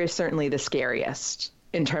 High bar is certainly the scariest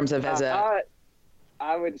in terms of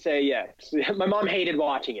I would say yes. My mom hated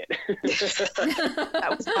watching it.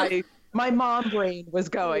 That was my mom brain was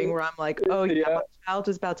going, where I'm like, oh yeah, my child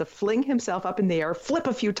is about to fling himself up in the air, flip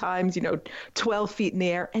a few times, 12 feet in the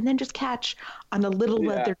air, and then just catch on a little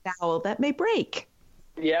leather dowel that may break.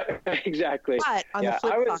 Yep, exactly. But on the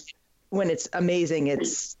flip side, when it's amazing,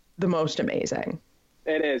 it's the most amazing.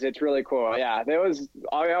 It is. It's really cool. Yeah,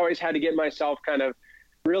 I always had to get myself kind of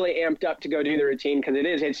really amped up to go do the routine, because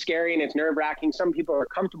it's scary and it's nerve-wracking. Some people are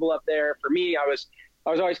comfortable up there. For me, I was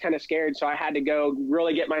always kind of scared, so I had to go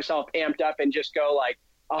really get myself amped up and just go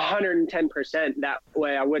 110%. That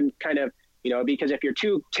way I wouldn't kind of, because if you're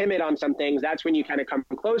too timid on some things, that's when you kind of come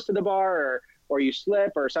close to the bar, or you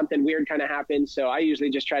slip, or something weird kind of happens. So I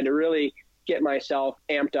usually just try to really get myself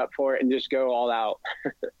amped up for it and just go all out.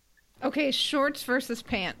 Okay, shorts versus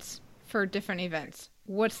pants for different events.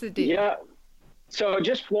 What's the deal? Yeah. So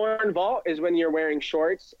just floor and vault is when you're wearing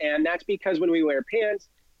shorts, and that's because when we wear pants,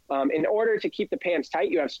 in order to keep the pants tight,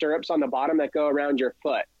 you have stirrups on the bottom that go around your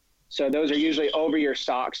foot. So those are usually over your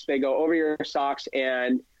socks. They go over your socks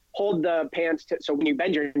and hold the pants. So when you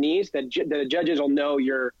bend your knees, the judges will know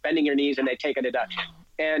you're bending your knees, and they take a deduction.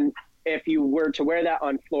 And if you were to wear that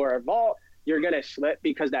on floor or vault, you're going to slip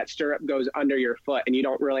because that stirrup goes under your foot and you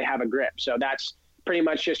don't really have a grip. So that's pretty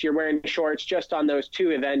much just you're wearing shorts just on those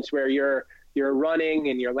two events where you're running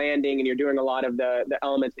and you're landing and you're doing a lot of the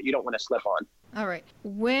elements that you don't want to slip on. All right.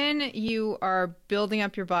 When you are building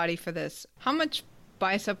up your body for this, how much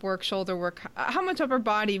bicep work, shoulder work, how much upper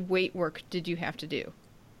body weight work did you have to do?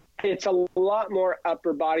 It's a lot more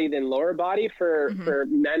upper body than lower body for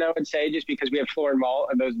men, I would say, just because we have floor and vault,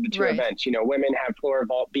 and those are the two events. You know, women have floor,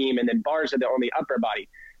 vault, beam, and then bars are the only upper body.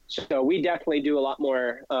 So we definitely do a lot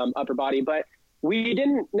more upper body, but we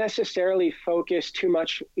didn't necessarily focus too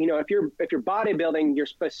much. You know, if you're bodybuilding,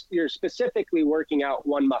 you're specifically working out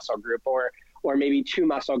one muscle group or maybe two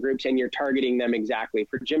muscle groups, and you're targeting them exactly.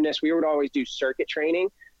 For gymnasts, we would always do circuit training.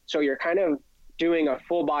 So you're kind of doing a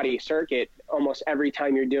full body circuit almost every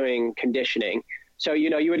time you're doing conditioning. So, you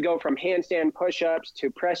know, you would go from handstand push-ups to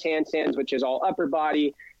press handstands, which is all upper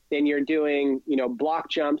body. Then you're doing, you know, block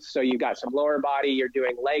jumps. So you've got some lower body, you're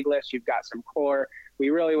doing leg lifts, you've got some core. We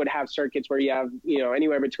really would have circuits where you have, you know,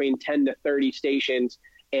 anywhere between 10 to 30 stations,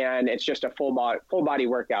 and it's just a full body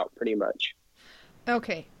workout pretty much.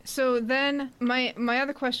 Okay. So then my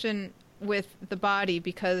other question with the body,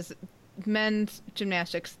 because men's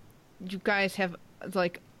gymnastics, you guys have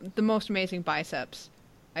like the most amazing biceps,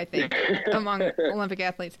 I think, among Olympic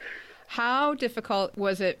athletes. How difficult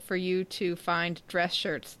was it for you to find dress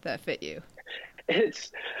shirts that fit you?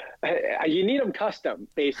 It's you need them custom,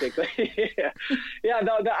 basically. Yeah.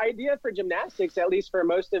 The idea for gymnastics, at least for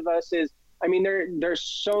most of us, is, I mean, there's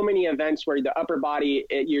so many events where the upper body,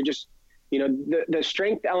 you're just, you know, the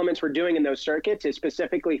strength elements we're doing in those circuits is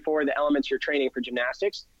specifically for the elements you're training for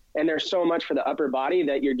gymnastics. And there's so much for the upper body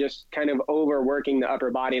that you're just kind of overworking the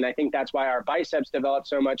upper body. And I think that's why our biceps develop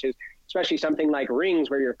so much, is especially something like rings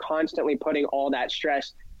where you're constantly putting all that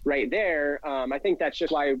stress right there. I think that's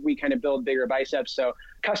just why we kind of build bigger biceps. So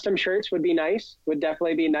custom shirts would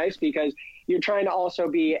definitely be nice, because you're trying to also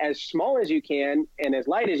be as small as you can and as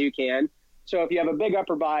light as you can. So if you have a big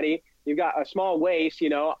upper body, you've got a small waist, you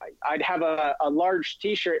know, I'd have a large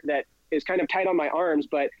t-shirt that is kind of tight on my arms,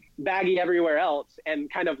 but baggy everywhere else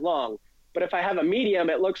and kind of long. But if I have a medium,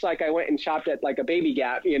 it looks like I went and shopped at like a Baby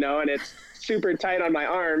Gap, you know, and it's super tight on my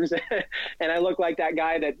arms. And I look like that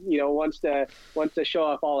guy that, you know, wants to show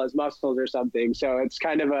off all his muscles or something. So it's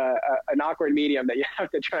kind of an awkward medium that you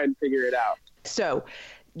have to try and figure it out. So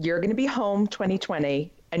you're going to be home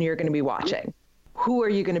 2020 and you're going to be watching. Who are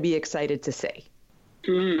you going to be excited to see?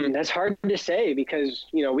 That's hard to say because,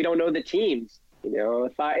 you know, we don't know the teams. You know,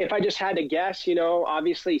 if I just had to guess, you know,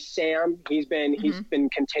 obviously Sam, he's been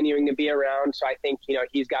continuing to be around. So I think, you know,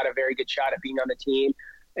 he's got a very good shot at being on the team.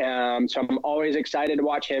 So I'm always excited to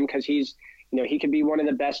watch him because he's, you know, he could be one of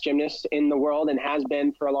the best gymnasts in the world and has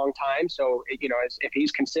been for a long time. So, you know, if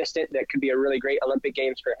he's consistent, that could be a really great Olympic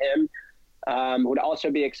Games for him. Would also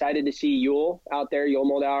be excited to see Yul out there, Yul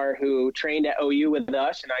Moldauer, who trained at OU with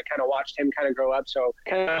us, and I kind of watched him kind of grow up. So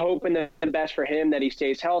kind of hoping the best for him, that he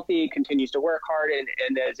stays healthy, continues to work hard,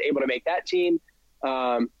 and is able to make that team.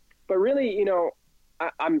 But really, you know,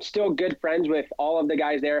 I'm still good friends with all of the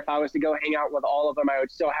guys there. If I was to go hang out with all of them, I would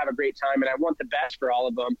still have a great time, and I want the best for all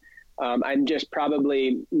of them. I'm just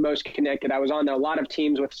probably most connected. I was on a lot of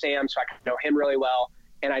teams with Sam, so I know him really well.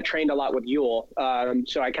 And I trained a lot with Yul.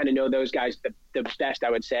 So I kind of know those guys the best,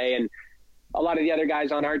 I would say. And a lot of the other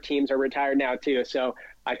guys on our teams are retired now too. So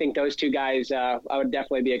I think those two guys, I would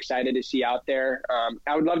definitely be excited to see out there.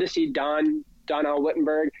 I would love to see Donnell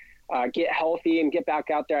Wittenberg get healthy and get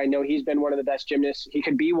back out there. I know he's been one of the best gymnasts. He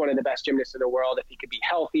could be one of the best gymnasts in the world if he could be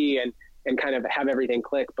healthy and kind of have everything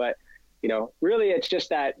click. But, you know, really it's just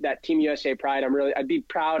that Team USA pride. I'd be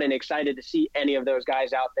proud and excited to see any of those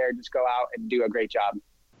guys out there just go out and do a great job.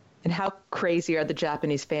 And how crazy are the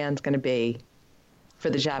Japanese fans going to be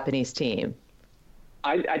for the Japanese team?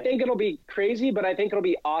 I think it'll be crazy, but I think it'll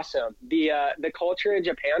be awesome. The culture in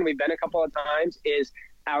Japan, we've been a couple of times, is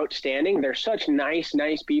outstanding. They're such nice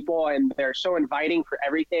people, and they're so inviting for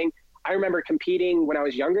everything. I remember competing when I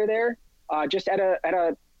was younger there, just at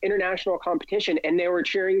a international competition, and they were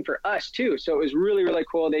cheering for us too. So it was really, really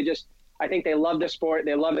cool. I think they love the sport.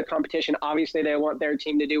 They love the competition. Obviously, they want their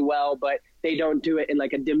team to do well, but they don't do it in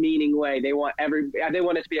like a demeaning way. They want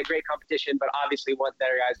it to be a great competition, but obviously want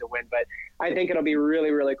their guys to win. But I think it'll be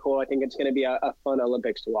really, really cool. I think it's going to be a fun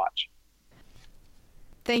Olympics to watch.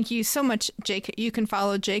 Thank you so much, Jake. You can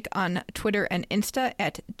follow Jake on Twitter and Insta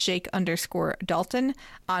at Jake_Dalton.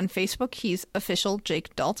 On Facebook, he's official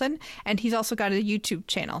Jake Dalton. And he's also got a YouTube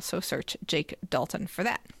channel, so search Jake Dalton for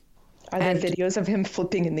that. Are there videos of him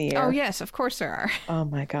flipping in the air? Oh, yes, of course there are. Oh,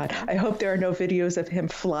 my God. I hope there are no videos of him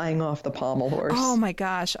flying off the pommel horse. Oh, my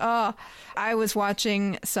gosh. Oh, I was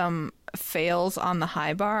watching some fails on the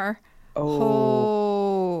high bar.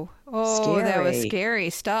 Oh, scary. That was scary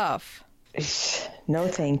stuff. No,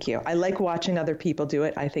 thank you. I like watching other people do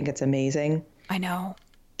it. I think it's amazing. I know.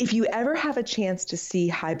 If you ever have a chance to see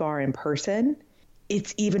high bar in person,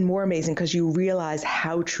 it's even more amazing because you realize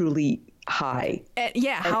how truly high.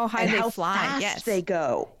 How high they how fly. Fast they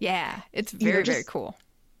go. Yeah, it's very, very cool.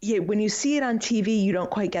 Yeah, when you see it on TV, you don't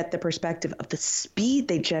quite get the perspective of the speed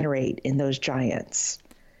they generate in those giants.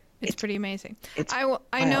 It's pretty amazing.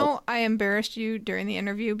 I know I embarrassed you during the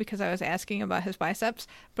interview because I was asking about his biceps,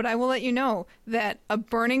 but I will let you know that a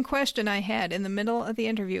burning question I had in the middle of the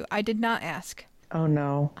interview, I did not ask. Oh,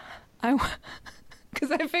 no.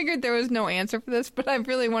 Because I figured there was no answer for this, but I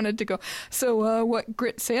really wanted to go, so what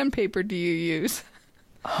grit sandpaper do you use?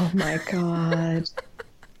 Oh, my God.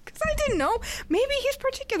 Because I didn't know. Maybe he's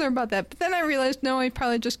particular about that. But then I realized, no, he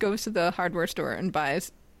probably just goes to the hardware store and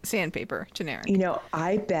buys sandpaper, generic.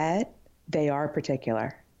 I bet they are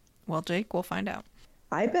particular. Well, Jake, we'll find out.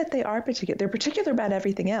 I bet they are particular. They're particular about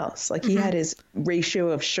everything else. Like he had his ratio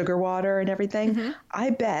of sugar water and everything. Mm-hmm. I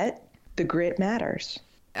bet the grit matters.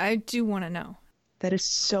 I do want to know. That is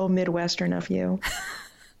so Midwestern of you.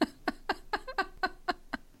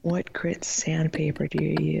 What grit sandpaper do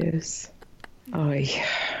you use? Oh, yeah.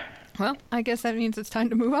 Well, I guess that means it's time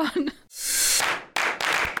to move on.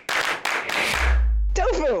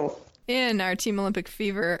 Tofu! In our Team Olympic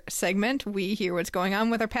Fever segment, we hear what's going on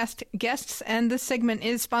with our past guests, and this segment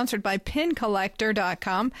is sponsored by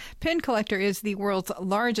PinCollector.com. Pin Collector is the world's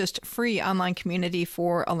largest free online community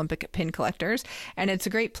for Olympic pin collectors, and it's a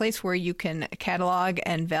great place where you can catalog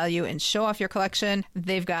and value and show off your collection.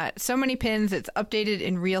 They've got so many pins, it's updated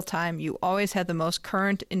in real time. You always have the most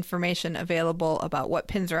current information available about what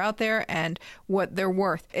pins are out there and what they're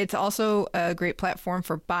worth. It's also a great platform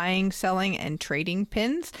for buying, selling, and trading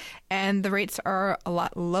pins, and the rates are a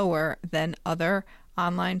lot lower than other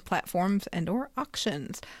online platforms and or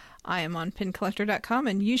auctions. I am on pincollector.com,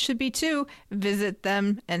 and you should be too. Visit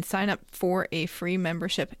them and sign up for a free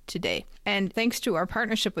membership today. And thanks to our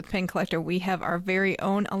partnership with Pin Collector, we have our very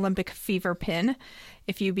own Olympic Fever pin.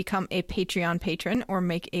 If you become a Patreon patron or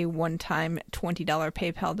make a one-time $20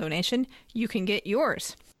 PayPal donation, you can get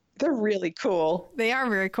yours. They're really cool. They are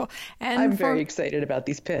very cool. And I'm very excited about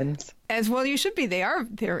these pins. As well you should be. They're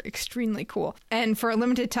extremely cool. And for a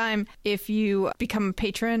limited time, if you become a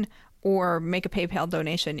patron or make a PayPal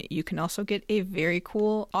donation, you can also get a very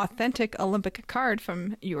cool, authentic Olympic card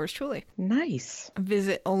from yours truly. Nice.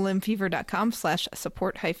 Visit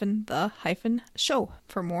olympfever.com/support-the-show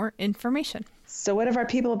for more information. So what have our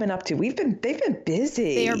people been up to? They've been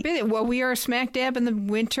busy. They are busy. Well, we are smack dab in the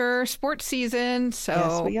winter sports season. So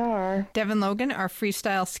yes, we are. Devin Logan, our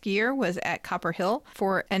freestyle skier, was at Copper Hill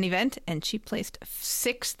for an event, and she placed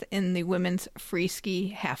 6th in the women's free ski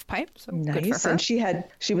half pipe. So nice. Good for her. And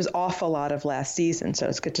she was off a lot of last season, so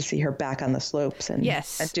it's good to see her back on the slopes and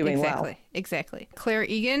doing well. Exactly. Claire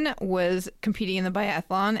Egan was competing in the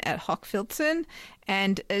biathlon at Hawkfieldson,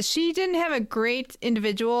 and she didn't have a great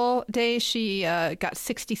individual day. She got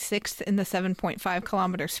 66th in the 7.5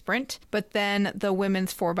 kilometer sprint, but then the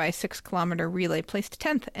women's 4x6 kilometer relay placed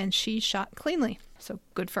 10th, and she shot cleanly. So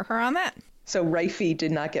good for her on that. So Rifey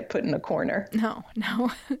did not get put in a corner. No.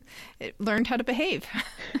 It learned how to behave.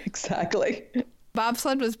 Exactly.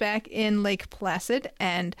 Bobsled was back in Lake Placid,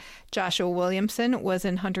 and Joshua Williamson was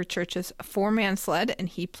in Hunter Church's 4-man sled, and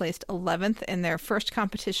he placed 11th in their first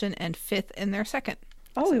competition and 5th in their second.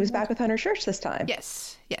 Oh, he was back with Hunter Church this time.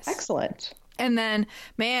 Yes. Excellent. And then,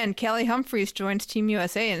 Callie Humphreys joins Team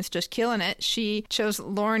USA and is just killing it. She chose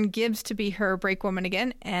Lauren Gibbs to be her brakewoman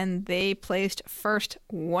again, and they placed first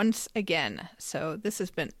once again. So this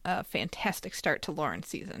has been a fantastic start to Lauren's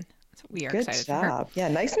season. So we are excited for her. Good job. Yeah,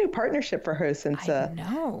 nice new partnership for her since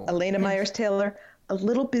Elena Myers-Taylor, a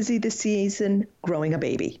little busy this season growing a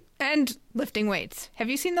baby. And lifting weights. Have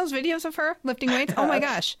you seen those videos of her lifting weights? Oh my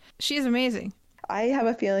gosh, she is amazing. I have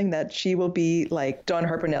a feeling that she will be like Dawn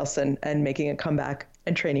Harper Nelson and making a comeback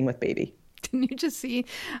and training with baby. Didn't you just see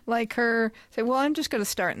like her say, well, I'm just going to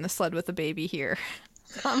start in the sled with the baby here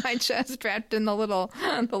on my chest, strapped in the little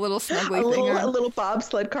snuggly thing. A little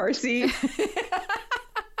bobsled car seat.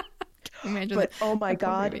 Imagine but oh my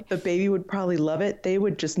God, baby. The baby would probably love it. They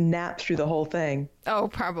would just nap through the whole thing. Oh,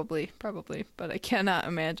 probably. But I cannot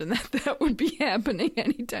imagine that would be happening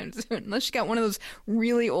anytime soon. Unless you got one of those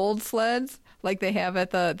really old sleds like they have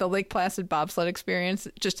at the Lake Placid bobsled experience.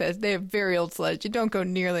 Just as they have very old sleds. You don't go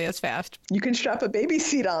nearly as fast. You can strap a baby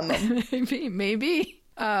seat on them. Maybe.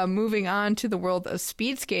 Moving on to the world of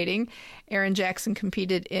speed skating, Erin Jackson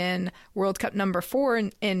competed in World Cup number 4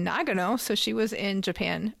 in Nagano, so she was in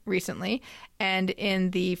Japan recently. And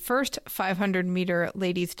in the first 500-meter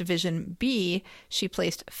ladies division B, she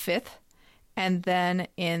placed 5th. And then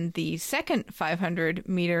in the second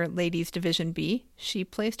 500-meter ladies division B, she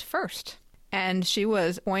placed 1st. And she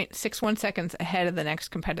was 0.61 seconds ahead of the next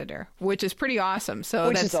competitor, which is pretty awesome. So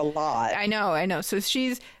which is a lot. I know. So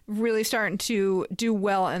she's really starting to do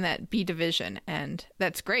well in that B division, and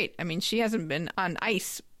that's great. I mean, she hasn't been on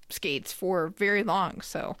ice skates for very long,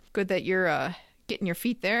 so good that you're getting your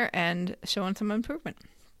feet there and showing some improvement.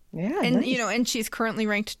 Yeah, and nice. and she's currently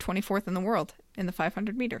ranked 24th in the world in the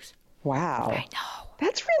 500 meters. Wow. I know.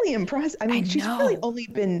 That's really impressive. I mean, she's really only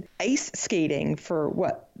been ice skating for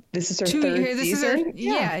what? This is her third season?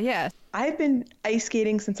 Yeah. I've been ice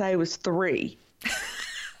skating since I was 3.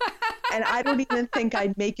 And I don't even think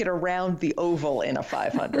I'd make it around the oval in a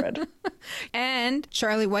 500. And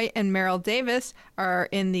Charlie White and Meryl Davis are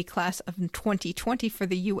in the class of 2020 for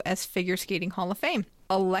the U.S. Figure Skating Hall of Fame,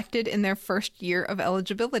 elected in their first year of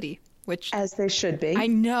eligibility. Which, as they should be. I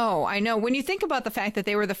know. When you think about the fact that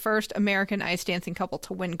they were the first American ice dancing couple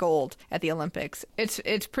to win gold at the Olympics,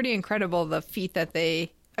 it's pretty incredible the feat that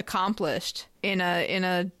they accomplished in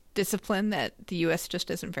a discipline that the U.S. just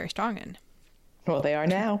isn't very strong in. Well, they are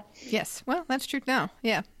now. Yes. Well, that's true now.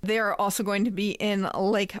 Yeah. They are also going to be in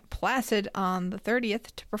Lake Placid on the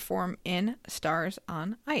 30th to perform in Stars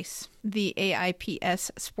on Ice. The AIPS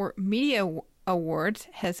Sport Media Awards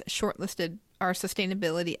has shortlisted our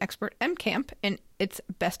sustainability expert MCamp in its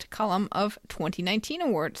best column of 2019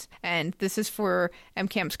 awards. And this is for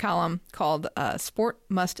MCamp's column called Sport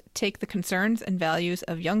Must Take the Concerns and Values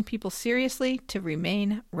of Young People Seriously to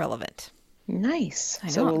Remain Relevant. Nice.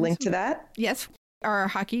 So we'll link to that? Yes. Our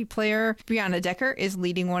hockey player, Brianna Decker, is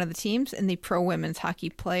leading one of the teams in the Pro Women's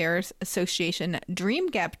Hockey Players Association Dream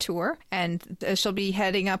Gap Tour, and she'll be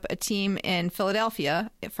heading up a team in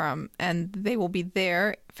Philadelphia and they will be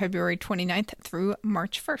there February 29th through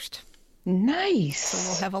March 1st. Nice.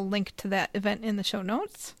 So we'll have a link to that event in the show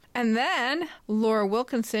notes. And then Laura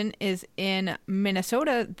Wilkinson is in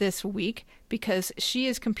Minnesota this week because she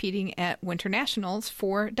is competing at Winter Nationals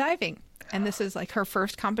for diving. And this is like her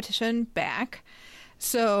first competition back.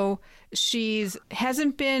 So she's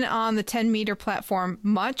hasn't been on the 10-meter platform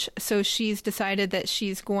much. So she's decided that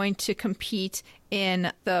she's going to compete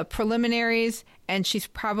in the preliminaries. And she's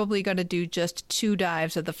probably going to do just 2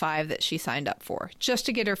 dives of the 5 that she signed up for, just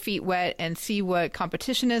to get her feet wet and see what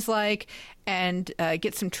competition is like and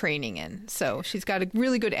get some training in. So she's got a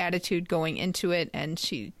really good attitude going into it. And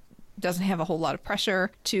she doesn't have a whole lot of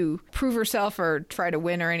pressure to prove herself or try to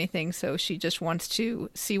win or anything. So she just wants to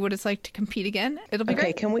see what it's like to compete again. It'll be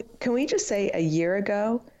great. Can we just say a year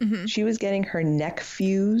ago, she was getting her neck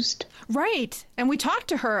fused? Right. And we talked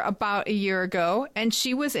to her about a year ago, and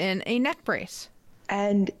she was in a neck brace.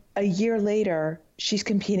 And a year later, she's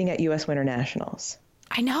competing at U.S. Winter Nationals.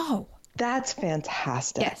 I know. That's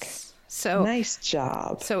fantastic. Yes. So nice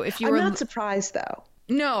job. So if you I'm not surprised, though.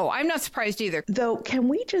 No, I'm not surprised either. Though, can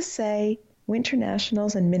we just say Winter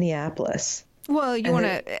Nationals in Minneapolis? Well, you want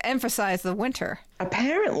to emphasize the winter.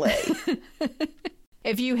 Apparently.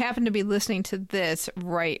 If you happen to be listening to this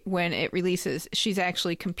right when it releases, she's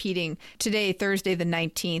actually competing today, Thursday the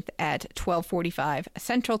 19th at 12:45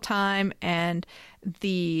 Central Time, and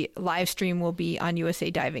the live stream will be on USA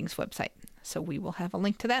Diving's website. So we will have a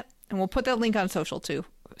link to that, and we'll put that link on social too,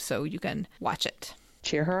 so you can watch it.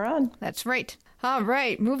 Cheer her on. That's right. All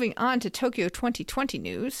right, moving on to Tokyo 2020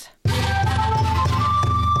 news.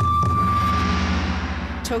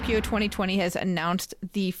 Tokyo 2020 has announced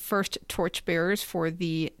the first torchbearers for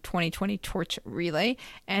the 2020 Torch Relay,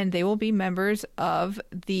 and they will be members of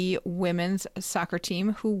the women's soccer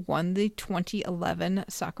team who won the 2011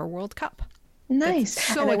 Soccer World Cup. Nice.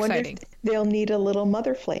 That's so and I exciting. wonder if they'll need a little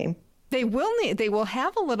mother flame. They will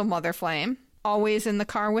have a little mother flame. Always in the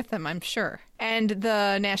car with them, I'm sure. And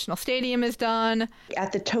the National Stadium is done.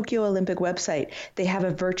 At the Tokyo Olympic website, they have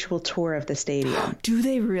a virtual tour of the stadium. Do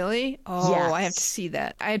they really? Oh, yes. I have to see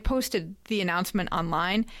that. I had posted the announcement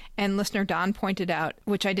online, and listener Don pointed out,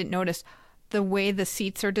 which I didn't notice, the way the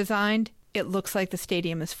seats are designed, it looks like the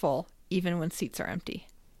stadium is full, even when seats are empty.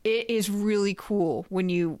 It is really cool when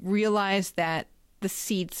you realize that the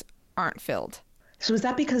seats aren't filled. So is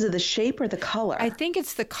that because of the shape or the color? I think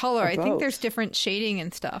it's the color. I think there's different shading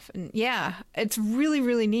and stuff. And yeah, it's really,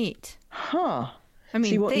 really neat. Huh. I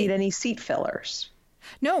mean, so you won't need any seat fillers.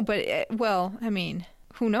 No, but I mean,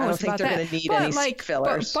 who knows I don't think about they're that? going to need any seat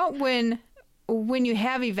fillers. But when you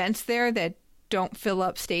have events there that don't fill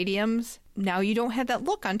up stadiums, now you don't have that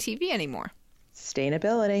look on TV anymore.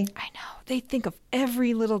 Sustainability. I know. They think of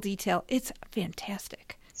every little detail. It's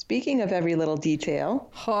fantastic. Speaking of every little detail.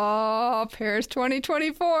 Oh, Paris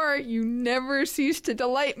 2024. You never cease to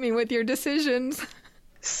delight me with your decisions.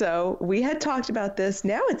 So we had talked about this.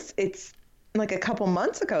 Now it's like a couple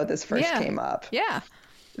months ago this first came up. Yeah.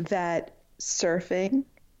 That surfing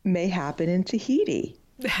may happen in Tahiti.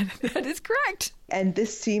 That is correct. And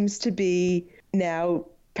this seems to be now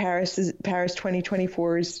Paris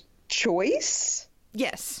 2024's choice.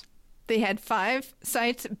 Yes. They had 5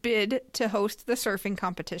 sites bid to host the surfing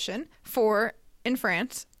competition, 4 in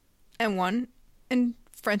France and 1 in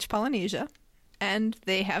French Polynesia. And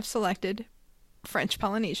they have selected French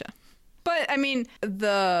Polynesia. But, I mean,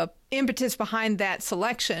 the impetus behind that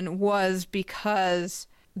selection was because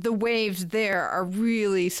the waves there are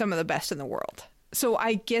really some of the best in the world. So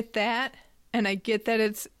I get that, and I get that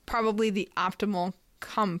it's probably the optimal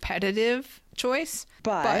competitive choice.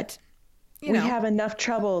 But we have enough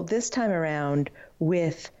trouble this time around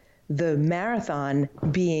with the marathon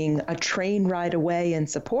being a train ride away in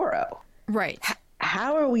Sapporo. Right.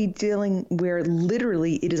 How are we dealing where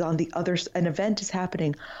literally it is on the other, an event is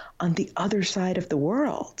happening on the other side of the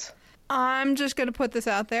world? I'm just going to put this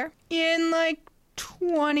out there. In like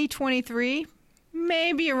 2023,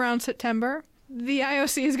 maybe around September, the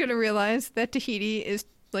IOC is going to realize that Tahiti is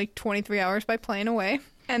like 23 hours by plane away.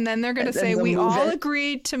 And then they're going to say, we all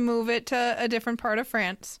agreed to move it to a different part of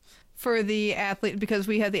France for the athlete, because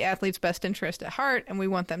we have the athlete's best interest at heart and we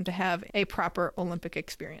want them to have a proper Olympic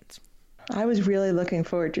experience. I was really looking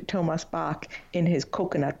forward to Thomas Bach in his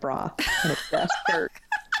coconut bra and his best shirt.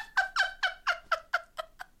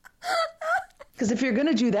 Because if you're going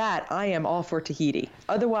to do that, I am all for Tahiti.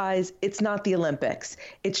 Otherwise, it's not the Olympics.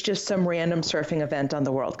 It's just some random surfing event on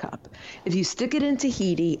the World Cup. If you stick it in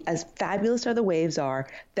Tahiti, as fabulous as the waves are,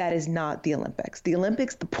 that is not the Olympics. The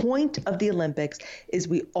Olympics, the point of the Olympics is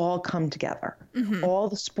we all come together. Mm-hmm. All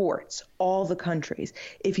the sports, all the countries.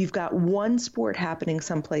 If you've got one sport happening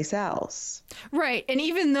someplace else. Right. And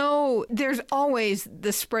even though there's always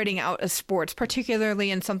the spreading out of sports, particularly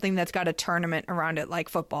in something that's got a tournament around it like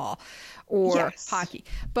football or hockey.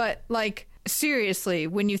 But like, seriously,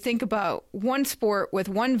 when you think about one sport with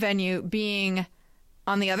one venue being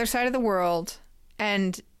on the other side of the world,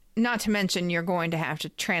 and not to mention you're going to have to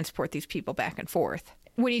transport these people back and forth.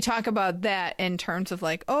 When you talk about that in terms of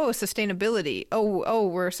like, oh, sustainability, oh,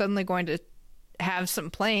 we're suddenly going to have some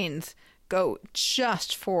planes go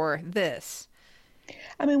just for this.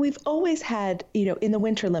 I mean, we've always had, in the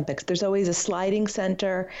Winter Olympics, there's always a sliding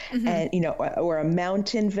center mm-hmm. and, or a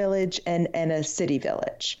mountain village and a city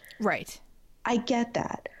village. Right. I get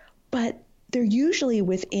that. But they're usually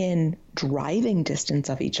within driving distance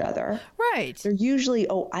of each other. Right. They're usually,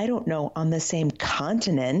 on the same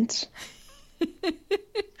continent.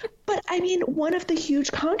 But I mean, one of the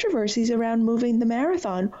huge controversies around moving the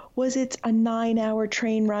marathon was it's a 9-hour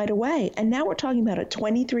train ride away. And now we're talking about a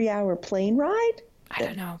 23-hour plane ride? I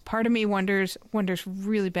don't know. Part of me wonders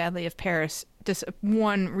really badly if Paris, just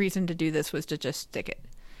one reason to do this was to just stick it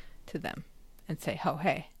to them and say, oh,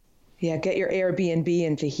 hey. Yeah, get your Airbnb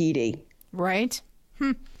in Tahiti. Right?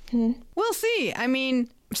 We'll see. I mean,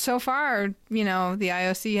 so far, the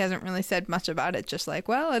IOC hasn't really said much about it. Just like,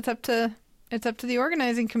 well, it's up to the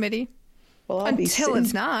organizing committee. Well, until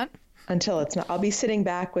it's not. Until it's not. I'll be sitting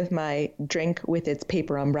back with my drink with its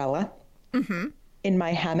paper umbrella in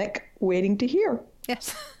my hammock waiting to hear.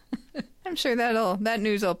 Yes. I'm sure that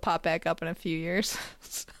news will pop back up in a few years.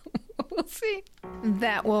 So we'll see.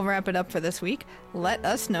 That will wrap it up for this week. Let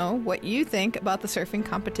us know what you think about the surfing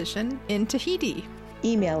competition in Tahiti.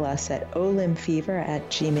 Email us at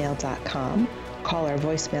olimfever@gmail.com. Call our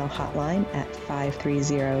voicemail hotline at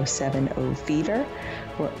 530-70-FEVER.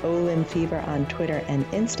 We're Olim Fever on Twitter and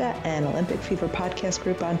Insta, and Olympic Fever Podcast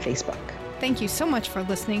Group on Facebook. Thank you so much for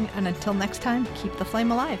listening, and until next time, keep the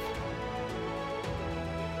flame alive.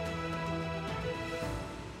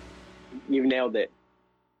 You've nailed it.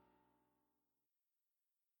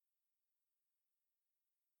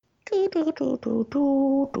 Do, do, do, do,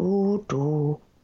 do, do, do.